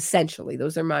alone. Essentially,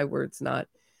 those are my words, not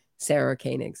Sarah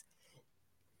Koenig's.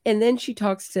 And then she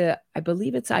talks to, I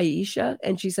believe it's Aisha,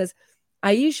 and she says,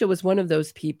 Aisha was one of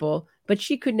those people, but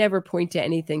she could never point to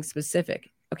anything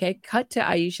specific. Okay, cut to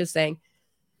Aisha saying,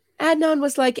 Adnan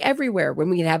was like everywhere. When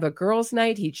we'd have a girls'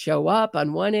 night, he'd show up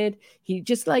unwanted. He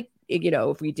just like,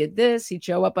 if we did this, he'd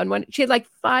show up unwanted. She had like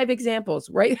 5 examples,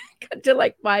 right? Cut to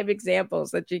like 5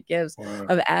 examples that she gives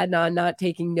of Adnan not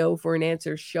taking no for an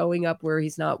answer, showing up where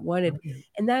he's not wanted.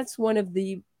 And that's one of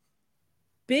the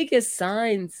biggest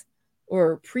signs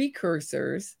or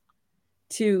precursors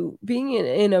to being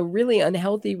in a really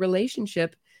unhealthy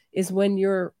relationship is when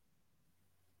your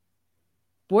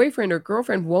boyfriend or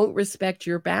girlfriend won't respect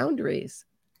your boundaries.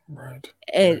 Right.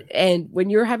 And when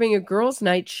you're having a girls'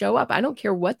 night, show up. I don't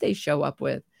care what they show up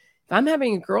with. If I'm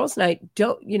having a girls' night,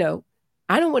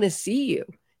 I don't want to see you.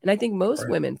 And I think most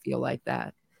women feel like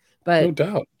that. But no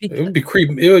doubt. It would be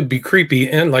creepy. It would be creepy.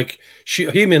 And like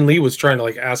Heyman Lee was trying to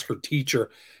like ask her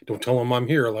teacher, don't tell him I'm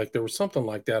here. Like there was something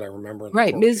like that. I remember.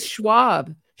 Right. Ms.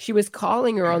 Schwab, she was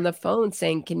calling her on the phone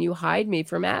saying, can you hide me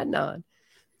from Adnan?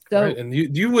 So, right. And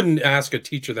you wouldn't ask a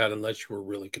teacher that unless you were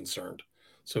really concerned.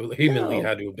 So Heyman Lee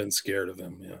had to have been scared of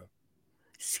him. Yeah.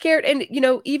 Scared. And,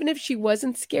 even if she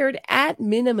wasn't scared, at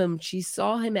minimum, she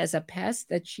saw him as a pest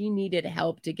that she needed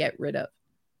help to get rid of.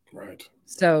 Right.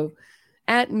 So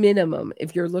at minimum,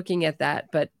 if you're looking at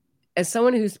that, but as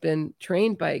someone who's been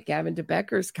trained by Gavin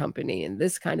DeBecker's company and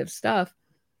this kind of stuff,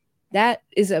 that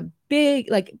is a big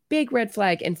red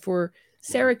flag. And for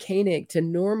Sarah Koenig to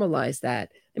normalize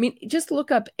that, I mean, just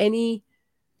look up any,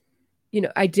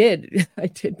 I did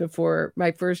before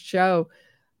my first show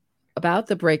about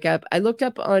the breakup. I looked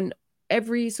up on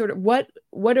every sort of what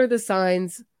are the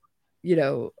signs,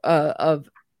 of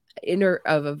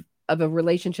a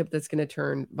relationship that's going to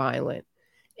turn violent.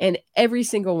 And every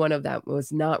single one of them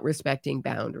was not respecting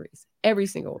boundaries. Every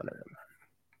single one of them.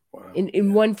 Wow.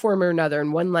 In one form or another,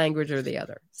 in one language or the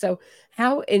other. So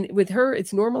with her,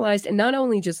 it's normalized, and not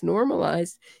only just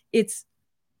normalized, it's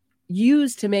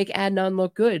used to make Adnan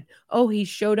look good. Oh, he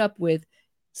showed up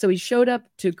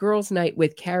to girls' night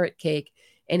with carrot cake,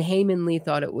 and Heyman Lee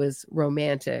thought it was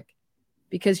romantic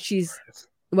because she's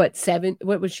what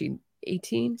was she?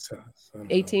 18,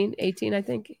 18, I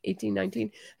think 18,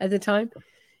 19 at the time,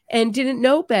 and didn't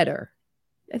know better.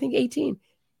 I think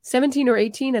 17 or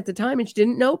 18 at the time, and she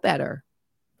didn't know better.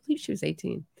 I believe she was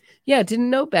 18. Yeah, didn't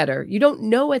know better. You don't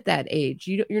know at that age.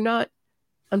 You're not,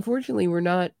 unfortunately, we're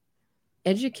not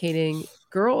educating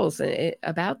girls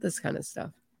about this kind of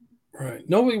stuff. Right.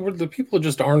 No, the people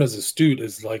just aren't as astute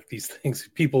as like these things.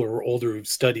 People who are older who've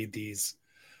studied these,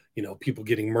 people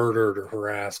getting murdered or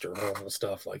harassed or horrible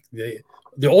stuff. Like the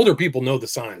older people know the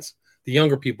signs. The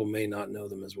younger people may not know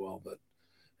them as well, but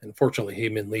unfortunately,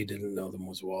 Heyman Lee didn't know them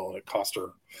as well. It cost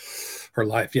her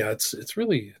life. Yeah, it's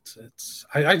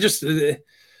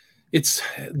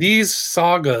these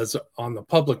sagas on the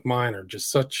public mind are just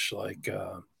such like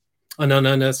an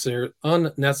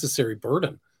unnecessary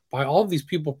burden by all of these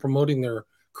people promoting their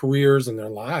careers and their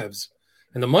lives.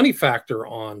 And the money factor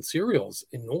on serials,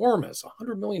 enormous,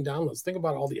 100 million downloads. Think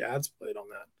about all the ads played on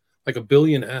that, like 1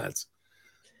 billion ads.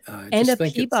 And a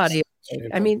Peabody.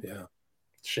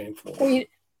 Shameful.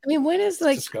 I mean, when is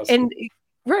like, disgusting.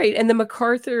 And the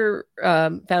MacArthur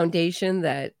Foundation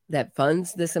that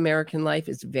funds This American Life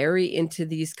is very into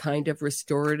these kind of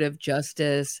restorative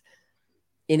justice,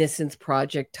 Innocence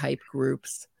Project type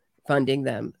groups funding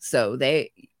them. So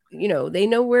they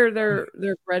know where their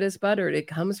bread is buttered. It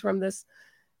comes from this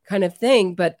kind of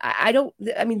thing. But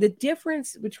the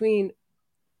difference between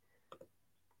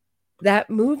that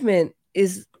movement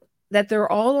is that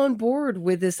they're all on board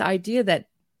with this idea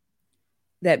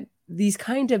that these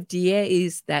kind of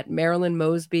DAs that Marilyn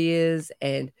Mosby is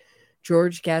and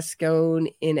George Gascon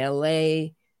in LA,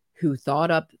 who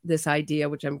thought up this idea,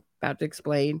 which I'm about to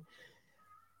explain.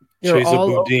 Chesa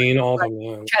Boudin, all of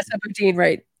them. Chesa Boudin,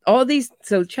 right. All these.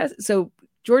 So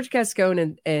George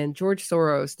Gascon and George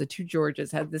Soros, the two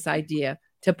Georges, had this idea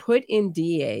to put in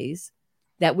DAs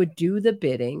that would do the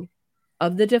bidding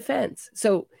of the defense.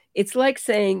 So it's like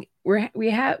saying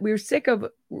we have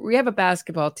a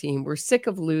basketball team. We're sick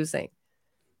of losing.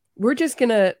 We're just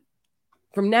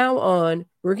from now on,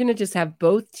 we're going to just have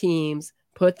both teams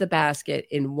put the basket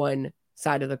in one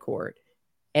side of the court.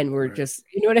 And we're just,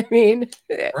 you know what I mean?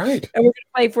 Right. And we're going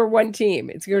to play for one team.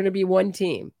 It's going to be one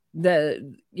team.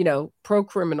 the, pro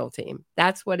criminal team.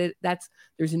 That's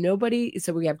there's nobody.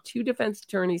 So we have two defense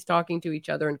attorneys talking to each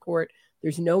other in court.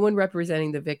 There's no one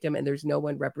representing the victim, and there's no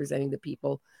one representing the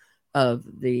people of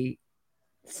the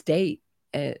state.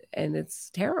 And it's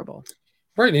terrible.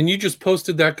 Right. And you just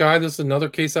posted that guy. This is another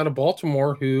case out of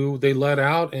Baltimore who they let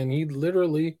out, and he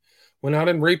literally went out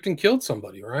and raped and killed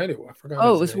somebody, right? I forgot.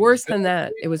 Oh, it was worse than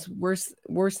that. It was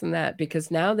worse than that, because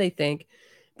now they think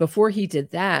before he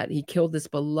did that, he killed this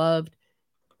beloved,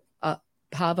 Pava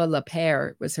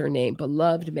Lapere was her name,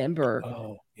 beloved member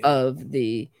of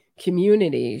the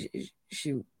community.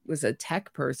 She was a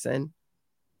tech person.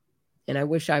 And I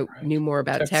wish I knew more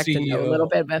about tech to know a little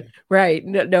bit about,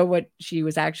 know what she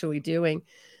was actually doing.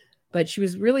 But she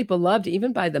was really beloved,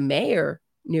 even by the mayor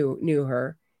knew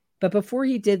her. But before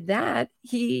he did that,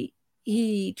 he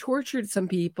tortured some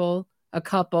people, a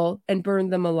couple, and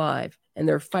burned them alive. And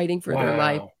they're fighting for their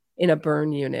life in a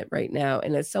burn unit right now.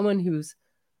 And as someone who's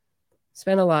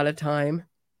spent a lot of time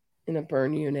in a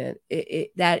burn unit,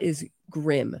 that is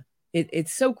grim.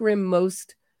 It's so grim.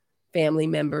 Most family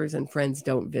members and friends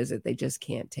don't visit. They just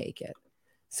can't take it.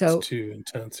 So it's too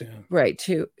intense. Yeah. Right.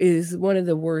 Too is one of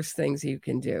the worst things you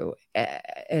can do.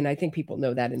 And I think people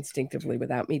know that instinctively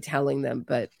without me telling them.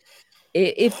 But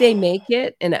if they make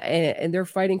it and they're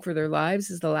fighting for their lives,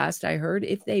 is the last I heard,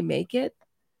 if they make it,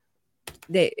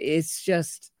 it's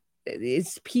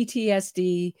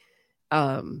PTSD.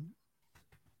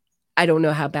 I don't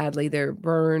know how badly they're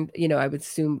burned. I would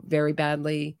assume very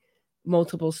badly.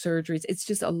 Multiple surgeries. It's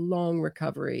just a long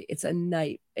recovery. It's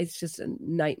just a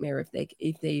nightmare if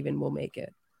they even will make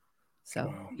it.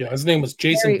 So yeah, his name was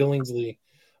Jason Billingsley,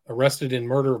 arrested in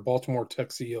murder of Baltimore tech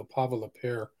CEO Pava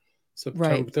Lapere.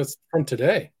 September. That's from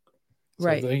today.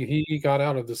 So he got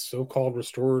out of this so-called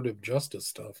restorative justice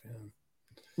stuff. Yeah.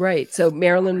 Right. So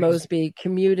Marilyn Mosby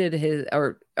commuted his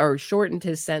or shortened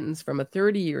his sentence from a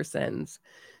 30-year sentence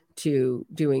to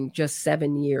doing just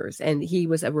 7 years. And he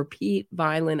was a repeat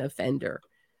violent offender.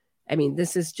 I mean,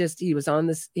 this is just, he was on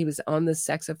the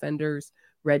sex offenders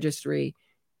registry.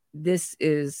 This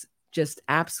is just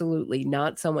absolutely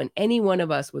not someone any one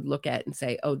of us would look at and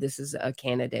say, oh, this is a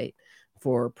candidate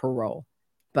for parole.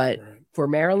 But for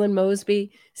Marilyn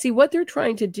Mosby, see, what they're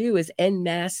trying to do is end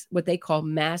what they call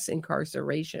mass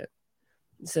incarceration.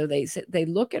 So they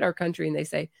look at our country and they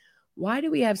say, why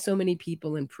do we have so many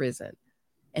people in prison?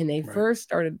 And they first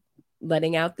started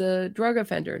letting out the drug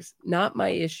offenders. Not my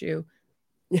issue.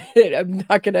 I'm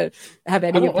not going to have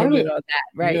any opinion on that.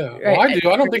 Right. Yeah. Well, I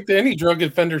do. I don't think that any drug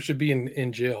offender should be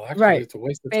in jail. Actually, it's a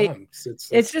waste of time.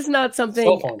 It's just not something,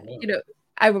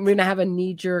 I'm going to have a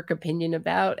knee-jerk opinion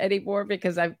about anymore,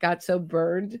 because I've got so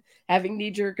burned having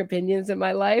knee-jerk opinions in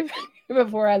my life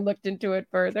before I looked into it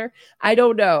further. I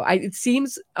don't know. It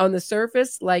seems on the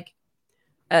surface like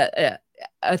a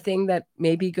thing that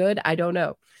may be good. I don't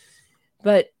know.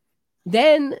 But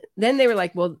then they were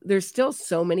like, well, there's still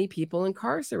so many people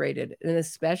incarcerated, and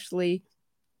especially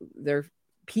they're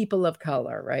people of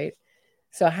color, right?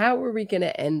 So how are we going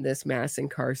to end this mass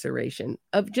incarceration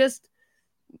of just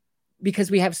because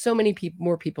we have so many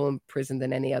more people in prison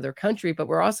than any other country, but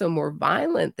we're also more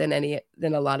violent than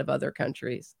a lot of other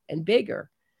countries and bigger.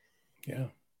 Yeah.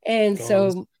 And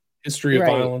so history of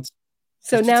violence.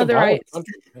 So now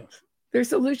their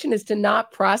solution is to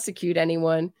not prosecute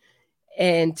anyone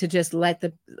and to just let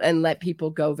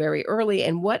people go very early.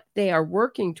 And what they are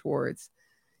working towards,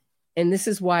 and this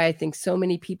is why I think so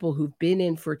many people who've been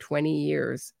in for 20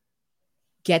 years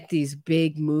get these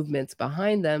big movements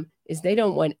behind them, is they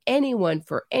don't want anyone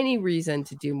for any reason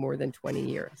to do more than 20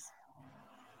 years.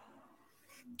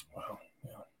 Wow.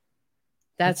 Yeah.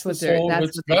 That's their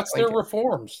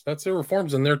reforms. That's their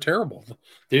reforms, and they're terrible.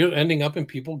 They're ending up in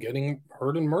people getting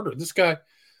hurt and murdered. This guy,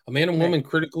 a man and woman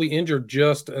critically injured,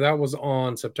 that was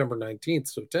on September 19th,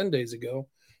 so 10 days ago.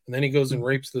 And then he goes and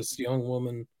rapes this young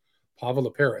woman, Pava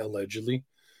Lapere, allegedly.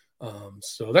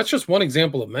 So that's just one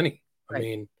example of many. I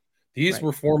mean, these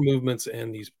reform movements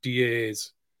and these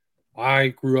DAs, I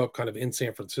grew up kind of in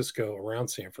San Francisco, around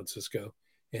San Francisco,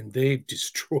 and they've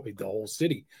destroyed the whole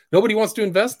city. Nobody wants to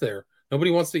invest there.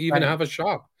 Nobody wants to even have a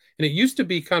shop. And it used to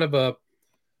be kind of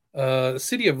a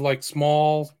city of like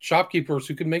small shopkeepers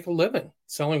who could make a living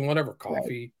selling whatever,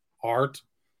 coffee, art.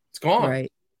 It's gone.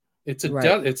 Right. It's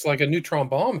it's like a neutron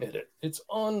bomb hit it. It's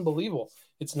unbelievable.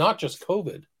 It's not just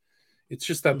COVID. It's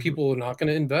just that people are not going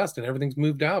to invest, and everything's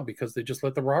moved out because they just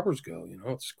let the robbers go.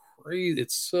 It's crazy.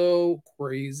 It's so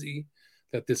crazy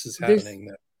that this is happening.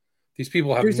 That these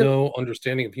people have no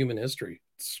understanding of human history.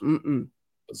 It's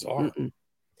bizarre.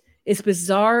 It's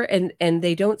bizarre, and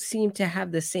they don't seem to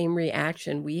have the same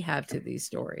reaction we have to these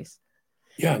stories.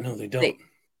 Yeah, no, they don't.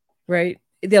 Right?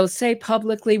 they'll say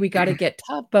publicly, we got to get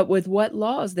tough, but with what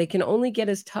laws? They can only get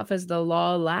as tough as the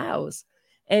law allows.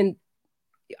 And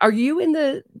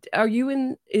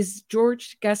is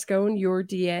George Gascon your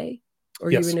DA? Or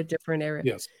are Yes. you in a different area?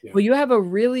 Yes. Yeah. Well, you have a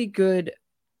really good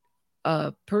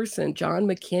person, John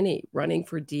McKinney, running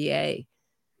for DA.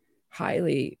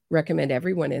 Highly recommend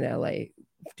everyone in LA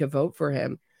to vote for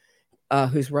him,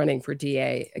 who's running for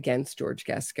DA against George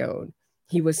Gascon.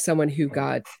 He was someone who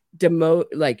got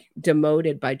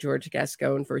demoted by George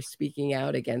Gascon for speaking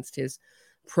out against his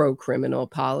pro-criminal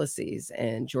policies,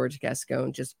 and George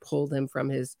Gascon just pulled him from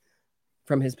his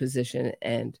position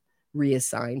and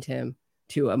reassigned him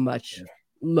to a much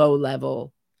low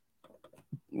level.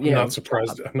 I'm not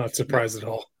surprised. I'm not surprised at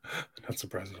all. Not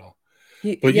surprised at all.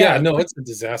 But it's a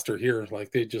disaster here.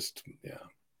 Like they just,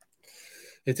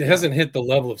 it hasn't hit the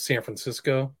level of San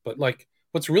Francisco. But like,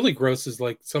 what's really gross is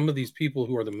like some of these people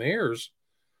who are the mayors,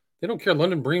 they don't care.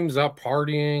 London Bream's out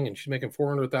partying and she's making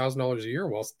 $400,000 a year,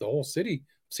 whilst the whole city,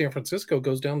 San Francisco,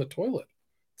 goes down the toilet.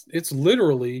 It's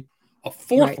literally a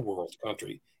fourth world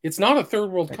country. It's not a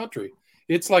third world country.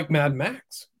 It's like Mad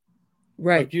Max.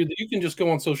 Right. Like you can just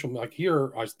go on social media. Like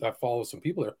here, I follow some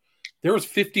people there. There was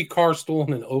 50 cars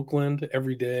stolen in Oakland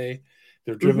every day.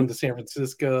 They're driven to San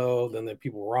Francisco. Then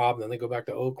people rob. Then they go back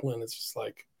to Oakland. It's just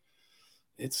like,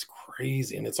 it's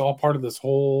crazy. And it's all part of this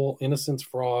whole innocence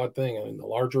fraud thing and the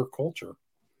larger culture.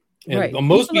 And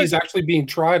Mosby is actually being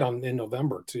tried in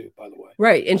November too, by the way.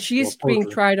 Right. And she's being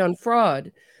tried on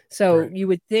fraud. So you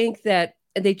would think that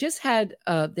they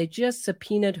just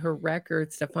subpoenaed her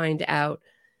records to find out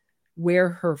where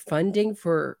her funding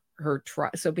for her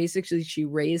trial. So basically she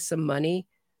raised some money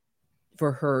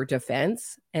for her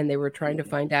defense, and they were trying to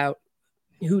find out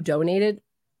who donated.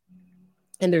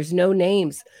 And there's no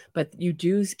names, but you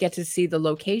do get to see the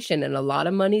location, and a lot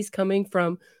of money's coming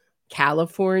from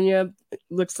California.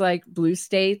 Looks like blue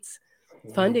states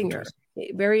funding her.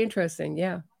 Very interesting.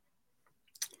 Yeah.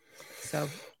 So,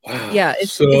 yeah.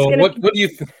 What do you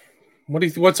think?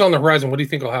 What's on the horizon? What do you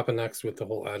think will happen next with the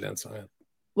whole Adnan Syed?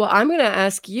 Well, I'm going to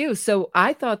ask you. So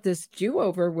I thought this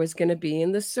do-over was going to be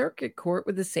in the circuit court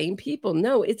with the same people.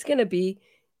 No, it's going to be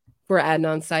for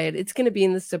Adnan Syed. It's going to be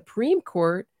in the Supreme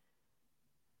Court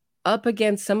up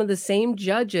against some of the same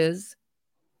judges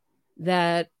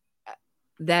that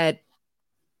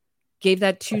gave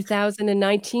that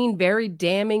 2019 very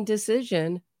damning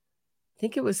decision. I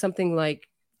think it was something like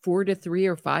 4-3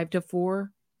 or 5-4.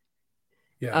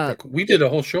 Yeah, we did a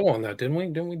whole show on that, didn't we?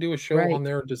 Didn't we do a show on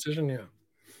their decision? Yeah.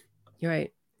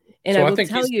 Right. And so I think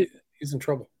he's in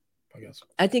trouble, I guess.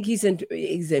 I think he's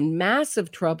in massive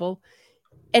trouble.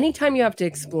 Anytime you have to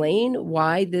explain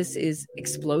why this is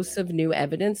explosive new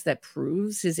evidence that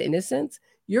proves his innocence,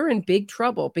 you're in big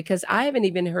trouble, because I haven't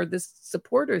even heard the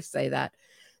supporters say that.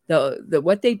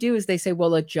 What they do is they say,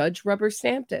 well, a judge rubber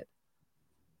stamped it.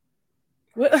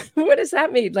 What does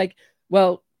that mean? Like,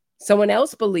 well, someone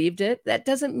else believed it. That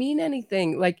doesn't mean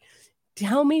anything. Like,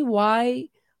 tell me why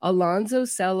Alonzo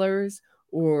Sellers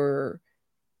or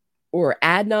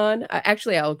Adnan.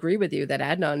 Actually, I'll agree with you that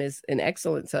Adnan is an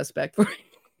excellent suspect for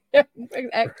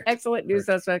excellent new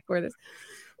suspect for this.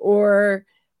 Or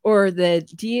the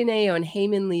DNA on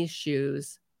Heyman Lee's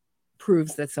shoes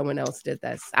proves that someone else did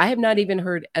this. I have not even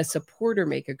heard a supporter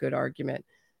make a good argument.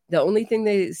 The only thing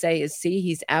they say is, see,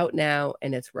 he's out now,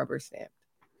 and it's rubber stamped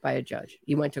by a judge.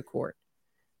 He went to court.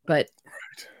 But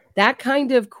that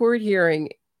kind of court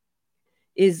hearing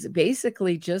is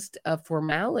basically just a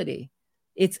formality.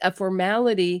 It's a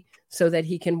formality so that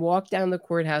he can walk down the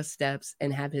courthouse steps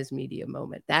and have his media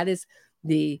moment. That is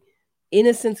the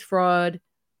innocence fraud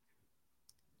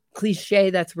cliche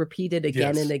that's repeated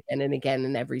again and again and again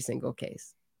in every single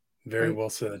case. Very well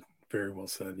said. Very well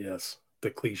said. Yes.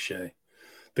 The cliche.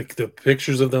 The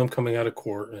pictures of them coming out of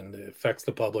court, and it affects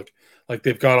the public. Like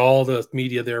they've got all the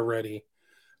media there ready.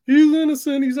 He's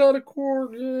innocent. He's out of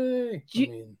court. Yay.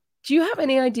 Do you have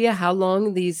any idea how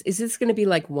long is this going to be,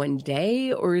 like one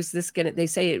day, or is this going to, they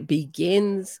say it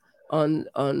begins on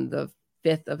the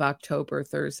 5th of October,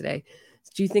 Thursday.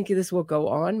 Do you think this will go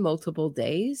on multiple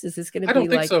days? Is this going to be? I don't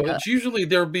think so. It's usually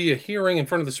there'll be a hearing in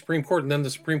front of the Supreme Court, and then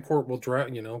the Supreme Court will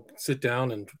sit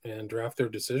down and draft their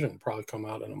decision. Probably come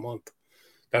out in a month.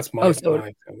 That's my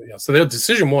So their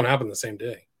decision won't happen the same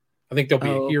day. I think there'll be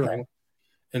a hearing,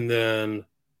 and then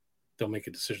they'll make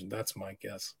a decision. That's my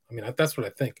guess. I mean, that's what I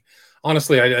think.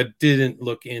 Honestly, I didn't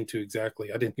look into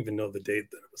exactly. I didn't even know the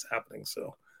date that it was happening.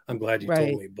 So I'm glad you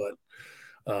told me.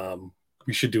 But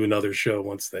we should do another show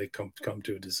once they come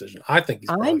to a decision. I think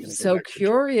I'm so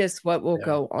curious what will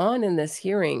go on in this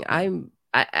hearing.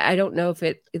 I don't know if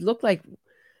it looked like,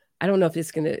 I don't know if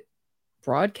it's going to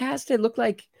broadcast. It looked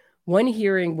like one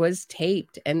hearing was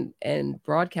taped and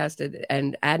broadcasted,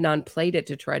 and Adnan played it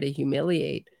to try to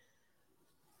humiliate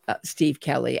Steve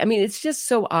Kelly. I mean, it's just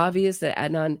so obvious that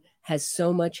Adnan has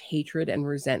so much hatred and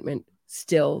resentment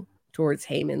still towards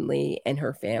Hae-Min Lee and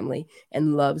her family,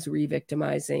 and loves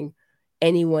re-victimizing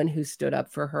anyone who stood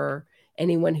up for her,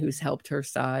 anyone who's helped her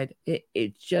side.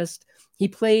 It just, he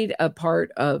played a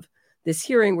part of this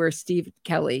hearing where Steve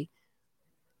Kelly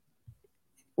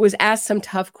was asked some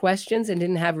tough questions and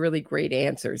didn't have really great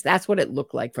answers. That's what it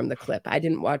looked like from the clip. I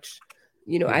didn't watch,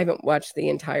 I haven't watched the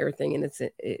entire thing in its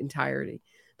entirety,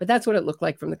 but that's what it looked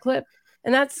like from the clip.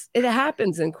 And it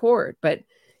happens in court, but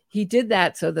he did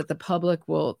that so that the public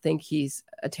will think he's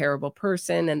a terrible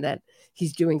person and that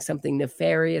he's doing something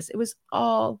nefarious. It was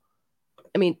all,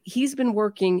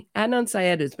 Adnan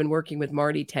Syed has been working with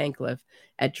Marty Tankleff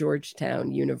at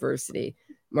Georgetown University.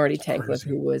 Marty Tankleff,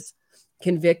 who was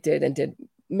convicted and did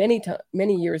many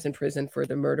years in prison for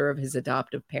the murder of his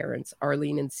adoptive parents,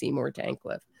 Arlene and Seymour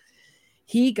Tankleff.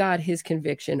 He got his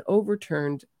conviction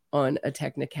overturned on a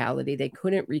technicality. They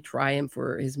couldn't retry him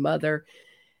for his mother.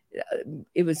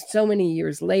 It was so many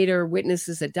years later,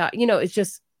 witnesses it's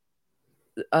just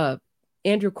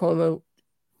Andrew Cuomo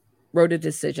wrote a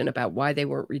decision about why they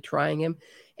weren't retrying him.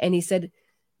 And he said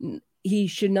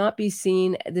this should not be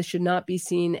seen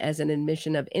as an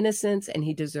admission of innocence, and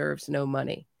he deserves no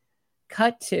money.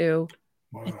 Cut to,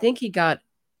 wow. I think he got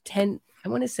I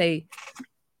want to say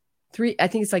I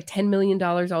think it's like $10 million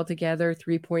altogether,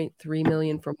 3.3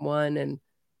 million from one and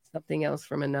something else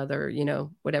from another,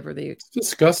 whatever It's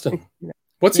disgusting.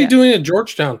 What's he doing at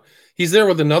Georgetown? He's there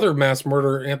with another mass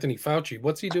murderer, Anthony Fauci.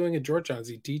 What's he doing at Georgetown? Is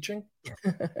he teaching?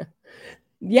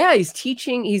 Yeah, he's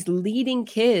teaching. He's leading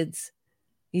kids.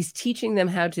 He's teaching them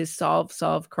how to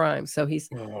solve crimes. So he's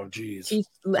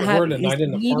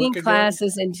leading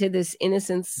classes into this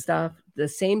innocent stuff, the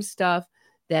same stuff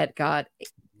that got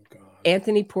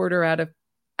Anthony Porter out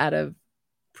of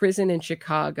prison in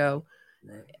Chicago,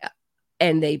 right.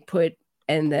 And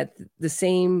that the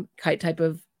same type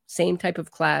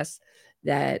of class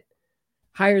that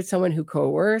hired someone who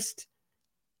coerced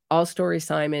All Story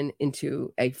Simon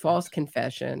into a false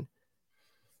confession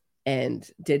and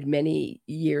did many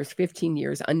years, 15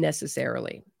 years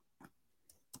unnecessarily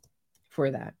for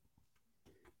that.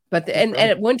 But and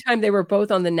at one time they were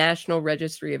both on the National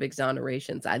Registry of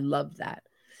Exonerations. I loved that.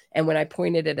 And when I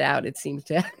pointed it out, it seemed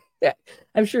to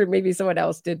I'm sure maybe someone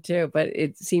else did too, but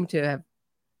it seemed to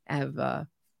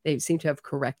they seem to have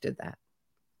corrected that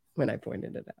when I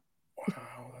pointed it out.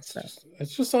 Wow,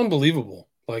 it's just unbelievable.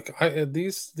 Like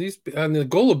these and the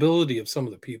gullibility of some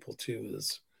of the people too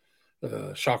is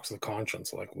shocks the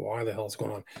conscience. Like, why the hell is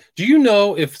going on? Do you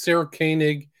know if Sarah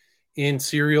Koenig in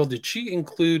Serial, did she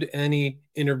include any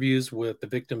interviews with the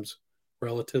victims'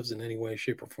 relatives in any way,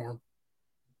 shape, or form?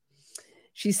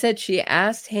 She said she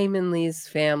asked Hae-Min Lee's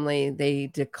family. They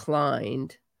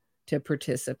declined to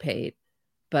participate,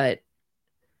 but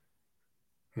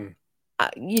I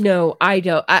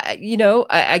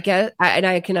guess, and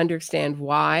I can understand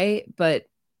why, but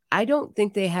I don't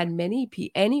think they had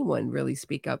anyone really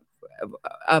speak up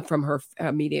from her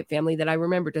immediate family that I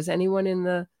remember. Does anyone in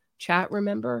the chat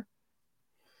remember?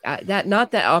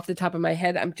 Not that off the top of my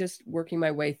head. I'm just working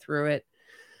my way through it.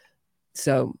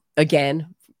 So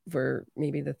again, for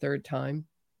maybe the third time,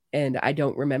 and I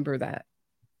don't remember that.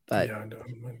 But yeah,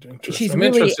 she's really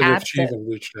interested absent. If she even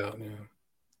reached out. Yeah.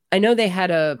 I know they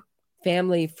had a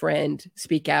family friend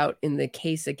speak out in the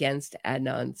case against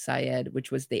Adnan Syed,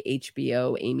 which was the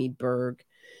HBO Amy Berg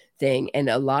thing, and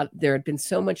there had been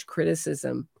so much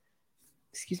criticism.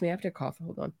 Excuse me, I have to cough.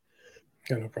 Hold on.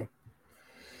 Yeah, no problem.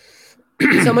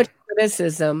 So much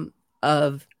criticism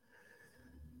of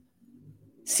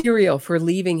Serial for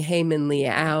leaving Hae-Min Lee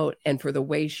out and for the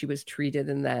way she was treated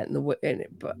in that, and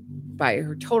by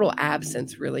her total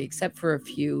absence, really, except for a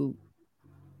few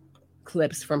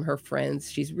clips from her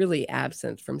friends. She's really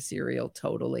absent from Serial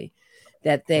totally.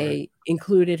 That they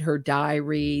included her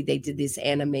diary, they did this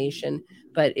animation,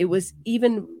 but it was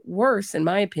even worse, in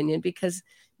my opinion, because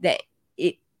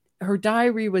her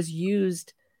diary was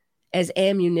used as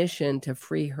ammunition to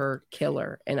free her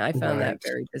killer, and I found that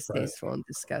very distasteful and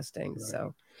disgusting.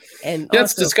 So, and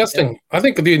it's disgusting. I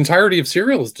think the entirety of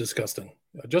Serial is disgusting.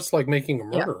 Just like Making a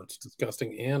Murder, it's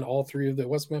disgusting. And all three of the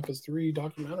West Memphis 3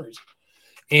 documentaries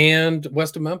and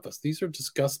West of Memphis, these are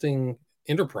disgusting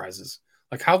enterprises.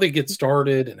 Like how they get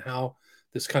started and how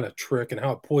this kind of trick and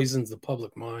how it poisons the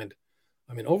public mind.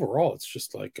 I mean, overall, it's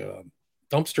just like a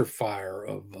dumpster fire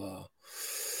of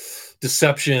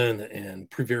deception and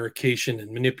prevarication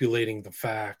and manipulating the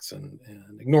facts and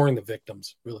ignoring the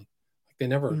victims. Really, like they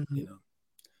never, they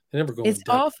never go. It's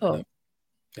awful.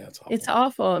 Yeah, it's awful. It's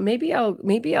awful. Maybe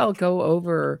I'll go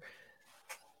over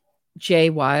Jay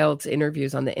Wilde's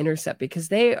interviews on The Intercept, because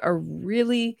they are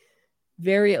really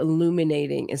very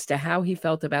illuminating as to how he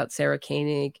felt about Sarah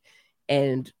Koenig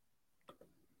and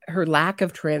her lack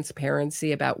of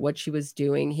transparency about what she was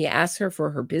doing. He asked her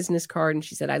for her business card, and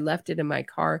she said, I left it in my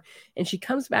car. And she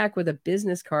comes back with a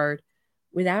business card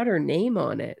without her name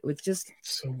on it. With just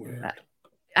so weird.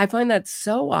 I find that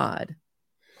so odd.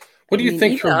 What do you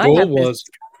think her goal was?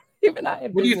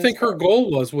 What do you think her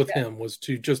goal was with him? Was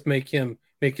to just make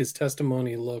his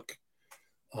testimony look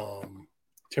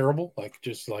terrible,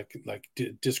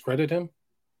 discredit him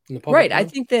in the public? Right. I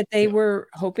think that they were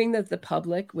hoping that the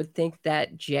public would think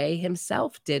that Jay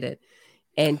himself did it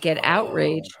and get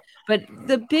outraged. But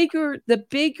the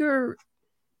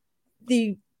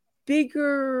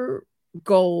bigger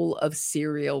goal of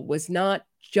Serial was not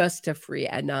just to free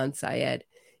Adnan Syed.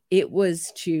 It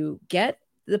was to get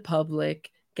the public,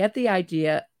 get the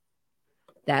idea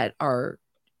that our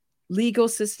legal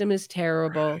system is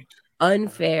terrible,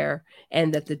 unfair,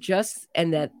 and that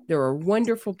that there are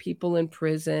wonderful people in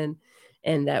prison,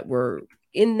 and that we're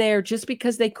in there just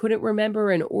because they couldn't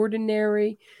remember an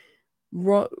ordinary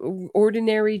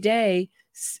day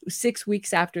 6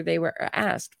 weeks after they were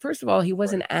asked. First of all, he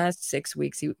wasn't asked 6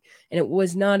 weeks, and it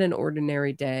was not an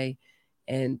ordinary day.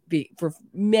 And for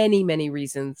many, many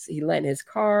reasons, he lent his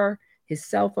car, his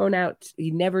cell phone out.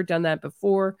 He'd never done that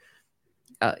before.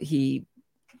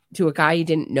 To a guy he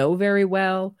didn't know very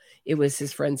well. It was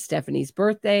his friend Stephanie's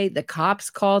birthday. The cops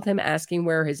called him asking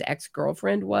where his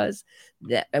ex-girlfriend was.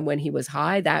 And when he was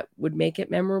high, that would make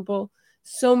it memorable.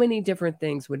 So many different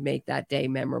things would make that day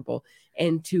memorable.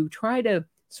 And to try to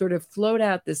sort of float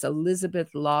out this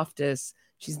Elizabeth Loftus,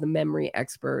 she's the memory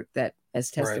expert that has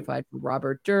testified for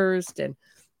Robert Durst, and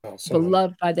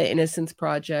beloved by the Innocence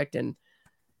Project, and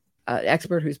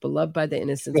expert who's beloved by the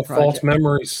Innocence Project. False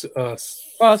memories.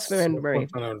 False memory.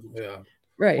 Yeah.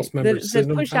 Right.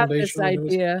 To push out this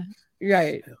idea.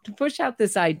 Right. Yeah. To push out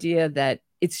this idea that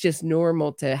it's just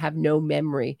normal to have no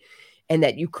memory, and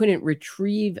that you couldn't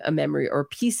retrieve a memory or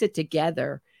piece it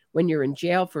together when you're in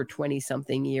jail for 20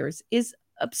 something years is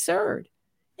absurd.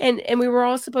 And we were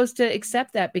all supposed to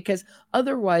accept that, because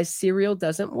otherwise Serial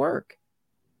doesn't work.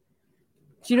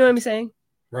 Do you know what I'm saying?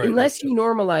 Right. Unless you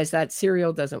normalize that,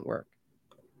 Serial doesn't work.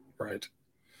 Right.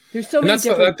 There's so many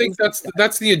different things. I think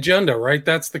that's the agenda, right?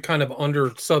 That's the kind of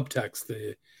under subtext,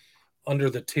 the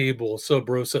under the table sub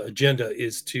rosa agenda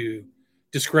is to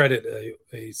discredit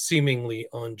a seemingly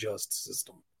unjust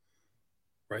system.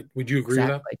 Right? Would you agree with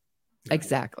that?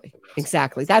 Exactly.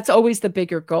 That's always the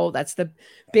bigger goal. That's the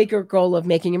bigger goal of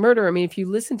Making a Murderer. I mean, if you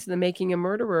listen to the Making a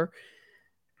Murderer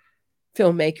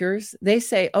filmmakers, they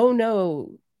say, oh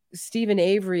no, Stephen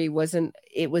Avery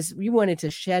we wanted to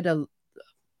shed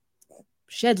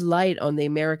light on the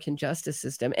American justice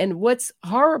system. And what's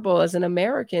horrible as an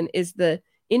American is the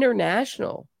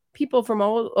international people from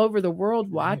all over the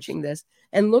world watching this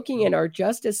and looking at our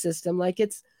justice system like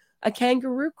it's a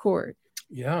kangaroo court.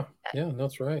 Yeah,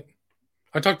 that's right.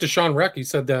 I talked to Sean Reck. He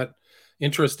said that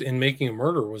interest in Making a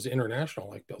Murderer was international.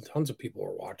 Like, tons of people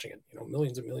were watching it.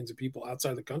 Millions and millions of people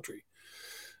outside the country.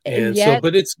 And yet, so,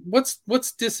 but it's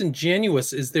what's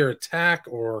disingenuous is their attack,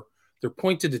 or their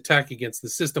pointed attack against the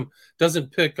system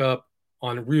doesn't pick up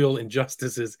on real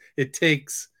injustices. It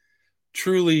takes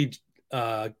truly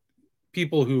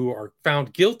people who are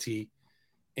found guilty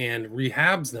and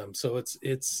rehabs them. So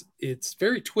it's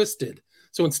very twisted.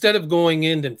 So instead of going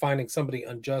in and finding somebody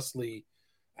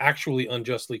actually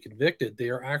unjustly convicted, they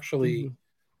are actually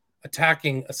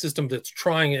attacking a system that's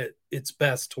trying its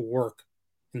best to work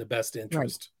in the best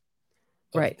interest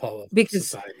of because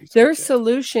society. Their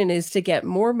solution is to get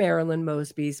more Marilyn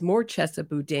Mosbys, more Chesa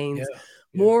Boudins,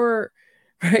 more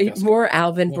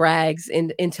Alvin Braggs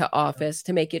into office,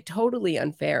 to make it totally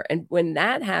unfair. And when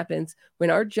that happens, when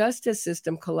our justice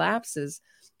system collapses,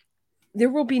 there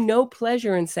will be no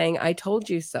pleasure in saying, I told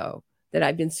you so, that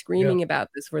I've been screaming about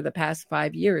this for the past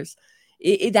 5 years.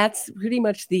 That's pretty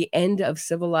much the end of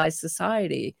civilized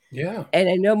society. Yeah. And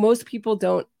I know most people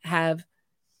don't have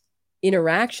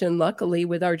interaction, luckily,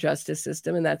 with our justice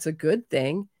system, and that's a good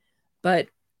thing. But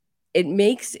it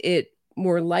makes it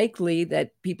more likely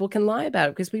that people can lie about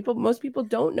it, because most people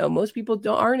don't know. Most people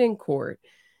aren't in court.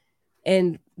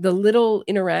 And the little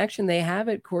interaction they have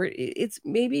at court, it's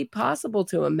maybe possible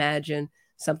to imagine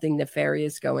something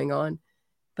nefarious going on.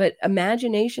 But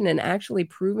imagination and actually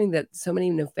proving that so many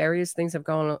nefarious things have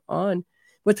gone on.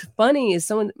 What's funny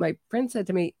is my friend said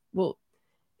to me, well,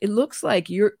 it looks like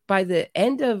by the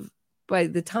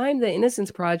time the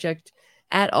Innocence Project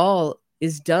at all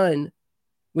is done,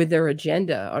 with their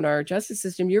agenda on our justice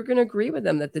system, you're going to agree with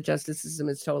them that the justice system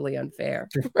is totally unfair,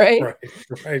 right?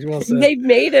 Right. Well said. They've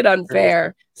made it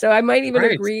unfair. So I might even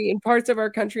Right. agree in parts of our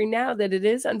country now that it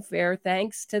is unfair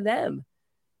thanks to them.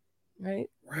 Right.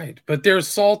 Right. But their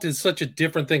assault is such a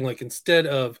different thing. Like, instead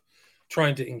of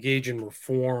trying to engage in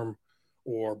reform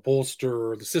or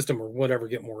bolster the system or whatever,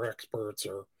 get more experts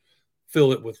or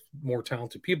fill it with more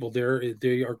talented people, they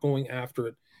are going after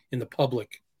it in the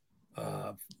public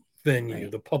venue,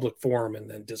 Right. the public forum, and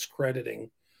then discrediting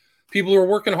people who are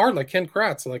working hard, like Ken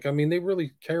Kratz. Like, I mean, they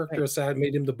really character assassin,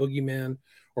 made him the boogeyman,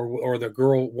 or the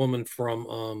woman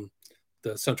from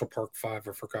the Central Park Five.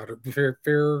 I forgot her.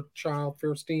 Fairstein.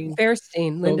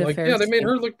 Linda So, Fairstein. they made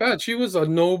her look bad. She was a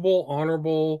noble,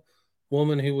 honorable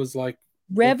woman who was like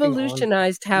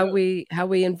revolutionized how we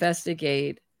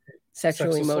investigate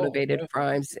sexually motivated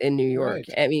crimes in New York.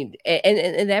 Right. I mean,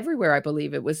 and everywhere, I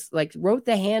believe it was like wrote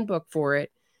the handbook for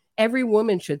it. Every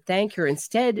woman should thank her.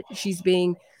 Instead, she's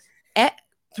being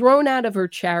thrown out of her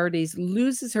charities,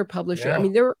 loses her publisher. Yeah. I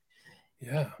mean,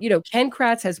 Ken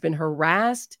Kratz has been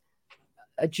harassed.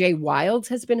 Jay Wilds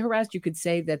has been harassed. You could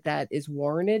say that is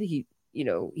warranted. He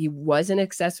was an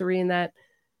accessory in that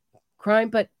crime,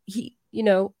 but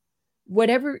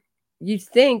whatever you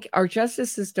think, our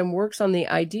justice system works on the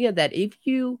idea that if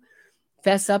you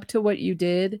fess up to what you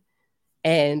did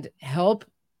and help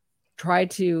try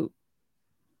to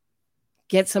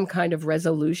get some kind of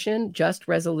just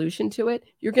resolution to it,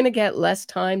 you're going to get less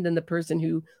time than the person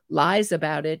who lies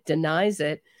about it, denies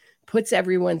it, puts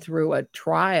everyone through a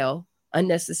trial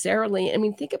unnecessarily. I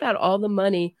mean, think about all the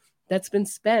money that's been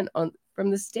spent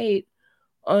from the state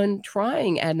on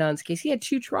trying Adnan's case. He had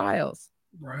 2 trials.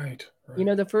 Right.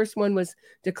 The first one was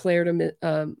declared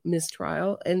a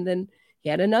mistrial, and then he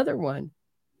had another one.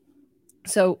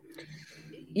 So,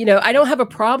 I don't have a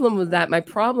problem with that. My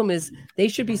problem is they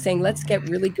should be saying, let's get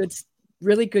really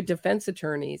good defense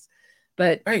attorneys.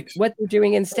 But what they're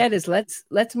doing instead is let's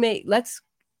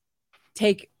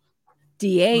take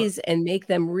DAs and make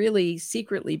them really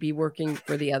secretly be working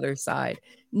for the other side.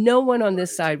 No one on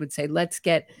this side would say, let's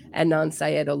get Adnan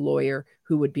Syed a lawyer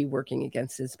who would be working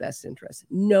against his best interests.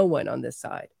 No one on this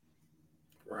side.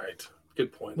 Right.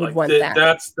 Good point.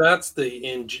 That's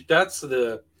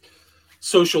the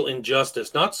social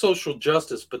injustice, not social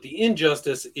justice, but the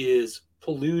injustice is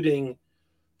polluting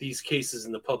these cases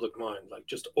in the public mind, like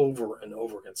just over and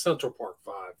over again. Central Park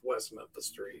 5, West Memphis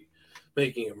 3,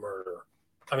 making a murder.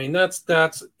 I mean,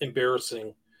 that's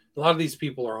embarrassing. A lot of these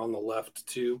people are on the left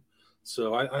too.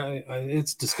 So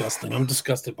it's disgusting. I'm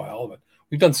disgusted by all of it.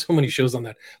 We've done so many shows on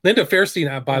that. Linda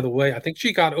Fairstein, by the way, I think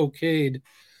she got okayed.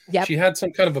 Yep. She had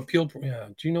some kind of appeal. Yeah.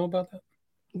 Do you know about that?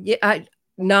 Yeah,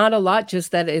 not a lot.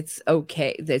 Just that it's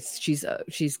okay. That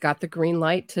she's got the green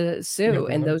light to sue,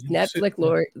 and those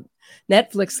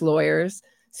Netflix lawyers.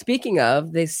 Speaking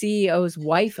of, the CEO's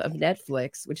wife of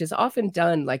Netflix, which is often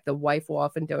done, like the wife will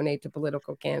often donate to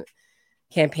political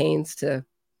campaigns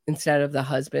instead of the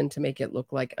husband to make it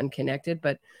look like unconnected.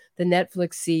 But the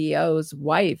Netflix CEO's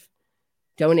wife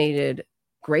donated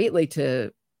greatly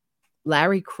to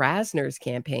Larry Krasner's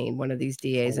campaign, one of these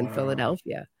DAs in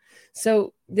Philadelphia.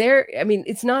 So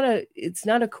it's not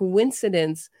a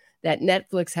coincidence that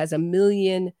Netflix has 1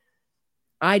 million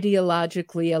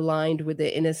ideologically aligned with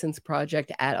the Innocence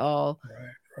Project at all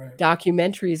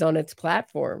documentaries on its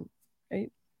platform,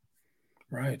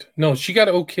 right? No, she got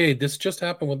okayed. This just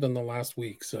happened within the last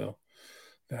week, so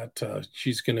that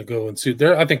she's going to go and sue.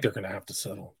 I think they're going to have to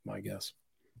settle, my guess.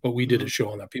 But we did a show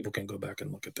on that. People can go back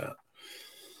and look at that.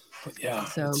 But yeah,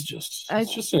 so it's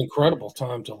just an incredible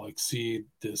time to see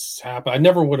this happen. I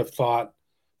never would have thought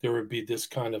there would be this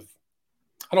kind of,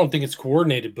 I don't think it's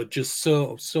coordinated, but just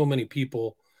so many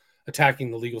people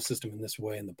attacking the legal system in this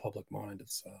way in the public mind.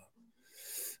 It's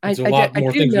a lot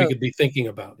more things we could be thinking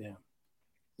about. Yeah.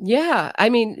 Yeah. I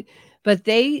mean, but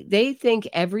they think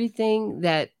everything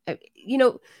that,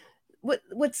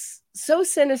 what's so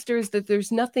sinister is that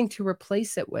there's nothing to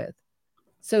replace it with.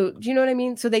 So do you know what I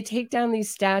mean? So they take down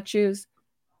these statues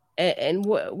and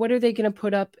what are they going to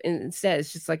put up instead?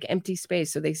 It's just like empty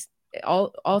space. So they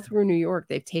all through New York,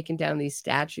 they've taken down these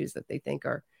statues that they think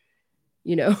are,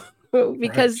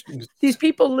 because these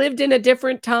people lived in a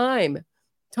different time.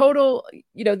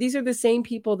 These are the same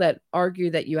people that argue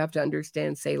that you have to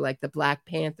understand, say, like the Black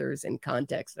Panthers in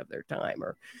context of their time,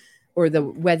 or the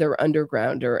Weather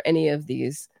Underground, or any of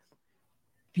these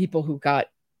people who got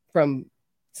from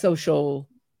social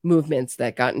movements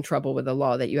that got in trouble with the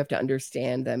law, that you have to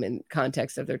understand them in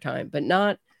context of their time, but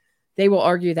not. They will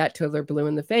argue that till they're blue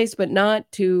in the face, but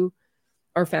not to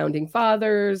our founding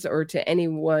fathers or to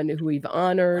anyone who we've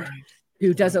honored,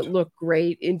 who doesn't look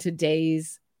great in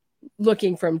today's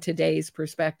looking from today's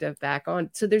perspective back on.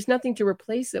 So there's nothing to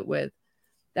replace it with.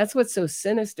 That's what's so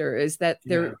sinister, is that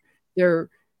they're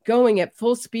going at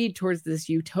full speed towards this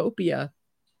utopia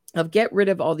of get rid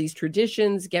of all these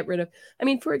traditions, get rid of, I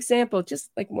mean, for example,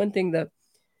 just like one thing,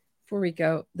 before we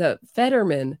go, the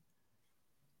Fetterman,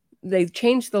 they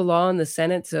changed the law in the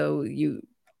Senate.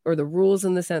 Or the rules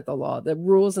in the Senate, the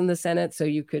rules in the Senate. So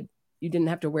you didn't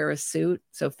have to wear a suit.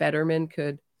 So Fetterman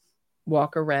could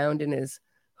walk around in his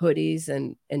hoodies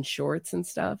and shorts and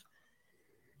stuff.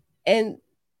 And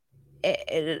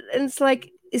it's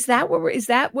like, is that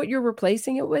what you're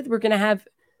replacing it with? We're going to have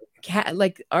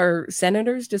like our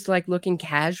senators just like looking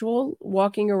casual,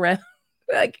 walking around.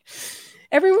 Like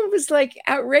everyone was like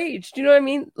outraged. You know what I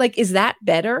mean? Like, is that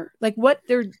better? Like what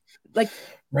they're like,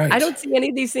 right. I don't see any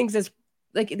of these things as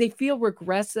like, they feel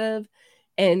regressive,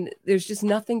 and there's just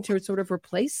nothing to sort of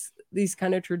replace these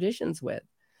kind of traditions with.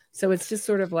 So it's just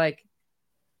sort of like,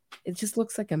 it just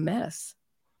looks like a mess.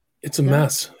 It's a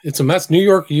mess. It's a mess. New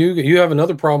York, you have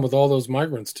another problem with all those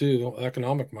migrants too,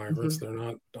 economic migrants. Mm-hmm.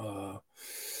 They're not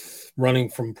running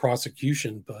from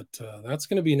prosecution, but that's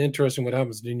going to be an interesting what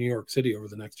happens to New York City over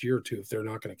the next year or two if they're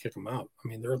not going to kick them out. I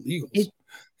mean, they're illegals.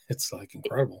 It's like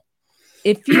incredible.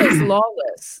 It feels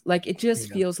lawless. Like it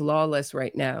just feels lawless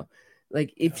right now.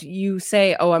 Like if you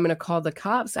say, "Oh, I'm going to call the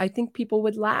cops," I think people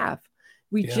would laugh.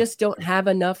 We just don't have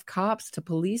enough cops to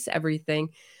police everything.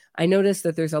 I noticed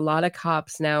that there's a lot of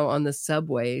cops now on the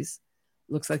subways.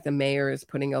 Looks like the mayor is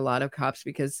putting a lot of cops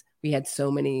because we had so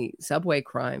many subway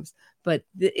crimes, but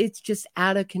it's just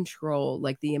out of control.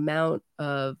 Like the amount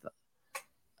of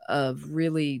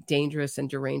really dangerous and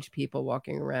deranged people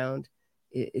walking around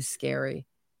is scary.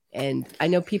 And I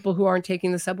know people who aren't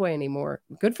taking the subway anymore.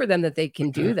 Good for them that they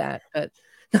can do that, but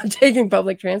not taking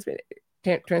public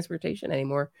transportation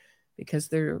anymore because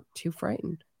they're too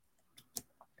frightened.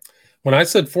 When I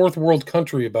said fourth world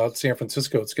country about San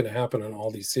Francisco, it's going to happen in all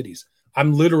these cities.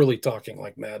 I'm literally talking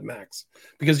like Mad Max,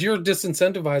 because you're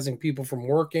disincentivizing people from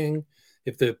working.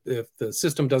 If the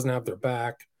system doesn't have their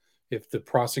back, if the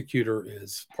prosecutor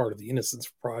is part of the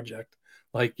Innocence Project,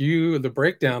 like the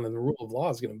breakdown in the rule of law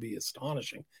is going to be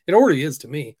astonishing. It already is to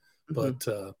me, but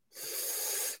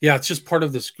it's just part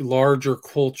of this larger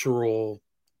cultural,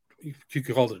 you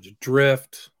could call it a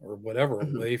drift or whatever,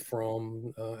 away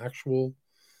from actual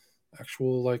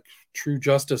like true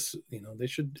justice. You know, they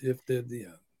should, if I don't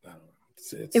know.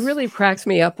 It really cracks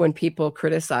me up when people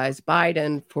criticize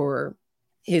Biden for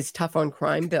his tough on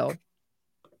crime bill.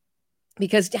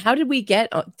 Because how did we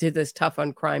get to this tough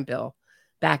on crime bill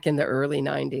back in the early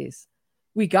 90s?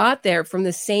 We got there from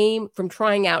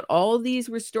trying out all of these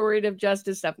restorative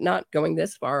justice stuff, not going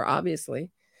this far, obviously,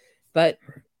 but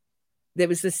there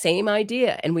was the same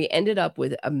idea. And we ended up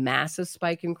with a massive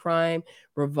spike in crime,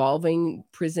 revolving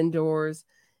prison doors,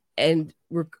 and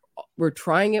we're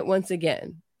trying it once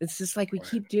again. It's just like we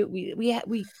keep doing.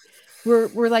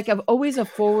 We're like always a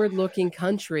forward-looking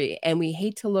country, and we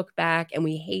hate to look back, and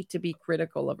we hate to be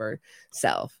critical of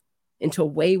ourselves until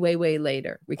way, way, way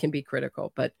later. We can be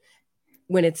critical, but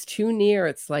when it's too near,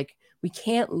 it's like we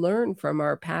can't learn from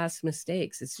our past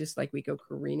mistakes. It's just like we go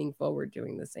careening forward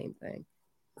doing the same thing.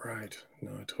 Right.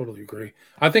 No, I totally agree.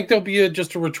 I think there'll be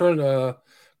just a return,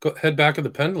 head back of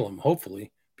the pendulum,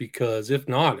 hopefully, because if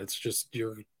not, it's just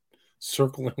you're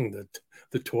circling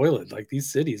the toilet. Like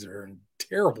these cities are in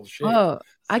terrible shape. Oh,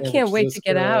 I can't wait to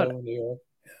get out.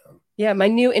 Yeah, my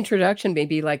new introduction may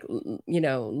be like,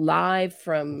 live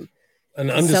from an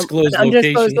undisclosed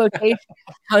location.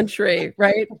 Country,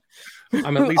 right?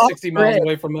 I'm at least 60 miles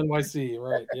away from NYC,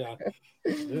 right? Yeah.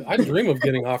 I dream of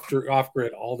getting off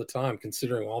grid all the time,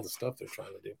 considering all the stuff they're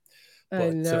trying to do. But, I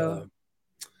know.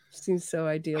 Seems so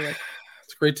idyllic.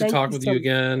 It's great to talk with you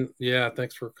again. Yeah,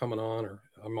 thanks for coming on. Or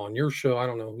I'm on your show. I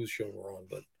don't know whose show we're on,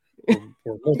 but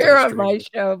you're on my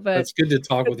show. But it's good to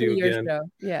talk with you again. Show.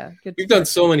 Yeah, good. You've done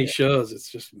so many shows. It's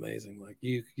just amazing. Like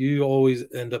you always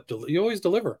end up you always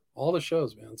deliver all the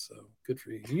shows, man. So good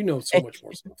for you. You know so much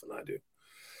more stuff than I do.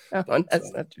 Oh,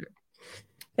 that's not true.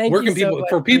 Thank you so much.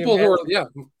 For people who are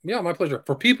my pleasure.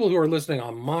 For people who are listening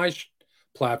on my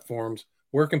platforms,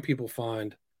 where can people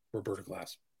find Roberta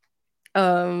Glass?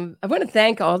 I want to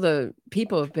thank all the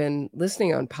people who've been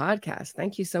listening on podcast.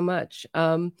 Thank you so much.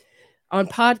 On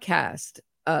podcast,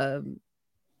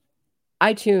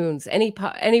 iTunes,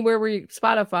 anywhere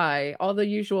Spotify, all the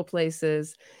usual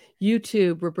places,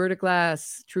 YouTube, Roberta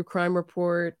Glass, True Crime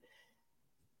Report.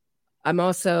 I'm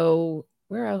also,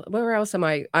 where else am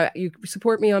I? You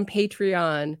support me on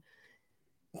Patreon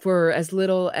for as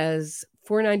little as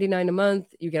 $4.99 a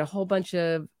month. You get a whole bunch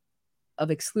of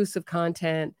exclusive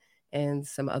content and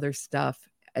some other stuff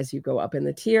as you go up in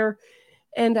the tier.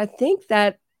 And I think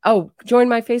that, join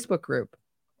my Facebook group.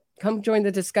 Come join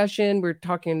the discussion. We're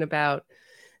talking about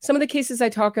some of the cases I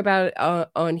talk about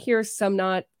on here, some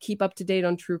not. Keep up to date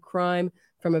on true crime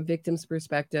from a victim's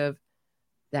perspective.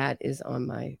 That is on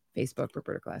my Facebook,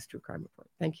 Roberta Glass True Crime Report.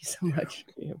 Thank you so much.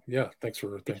 Yeah, thanks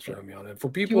for having me on. And for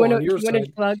people on your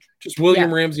side, just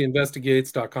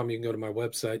WilliamRamseyInvestigates.com. You can go to my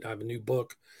website. I have a new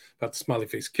book about the smiley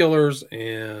face killers,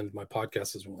 and my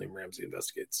podcast is William Ramsey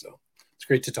Investigates. So it's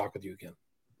great to talk with you again.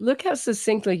 Look how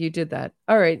succinctly you did that.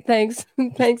 All right, thanks.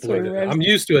 Thanks, William Ramsey. I'm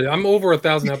used to it. I'm over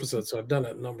 1,000 episodes, so I've done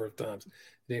it a number of times.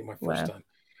 It ain't my first time.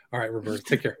 All right, Roberta,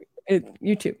 take care.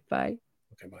 You too. Bye.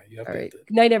 Okay, bye. All right. Good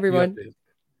night, everyone.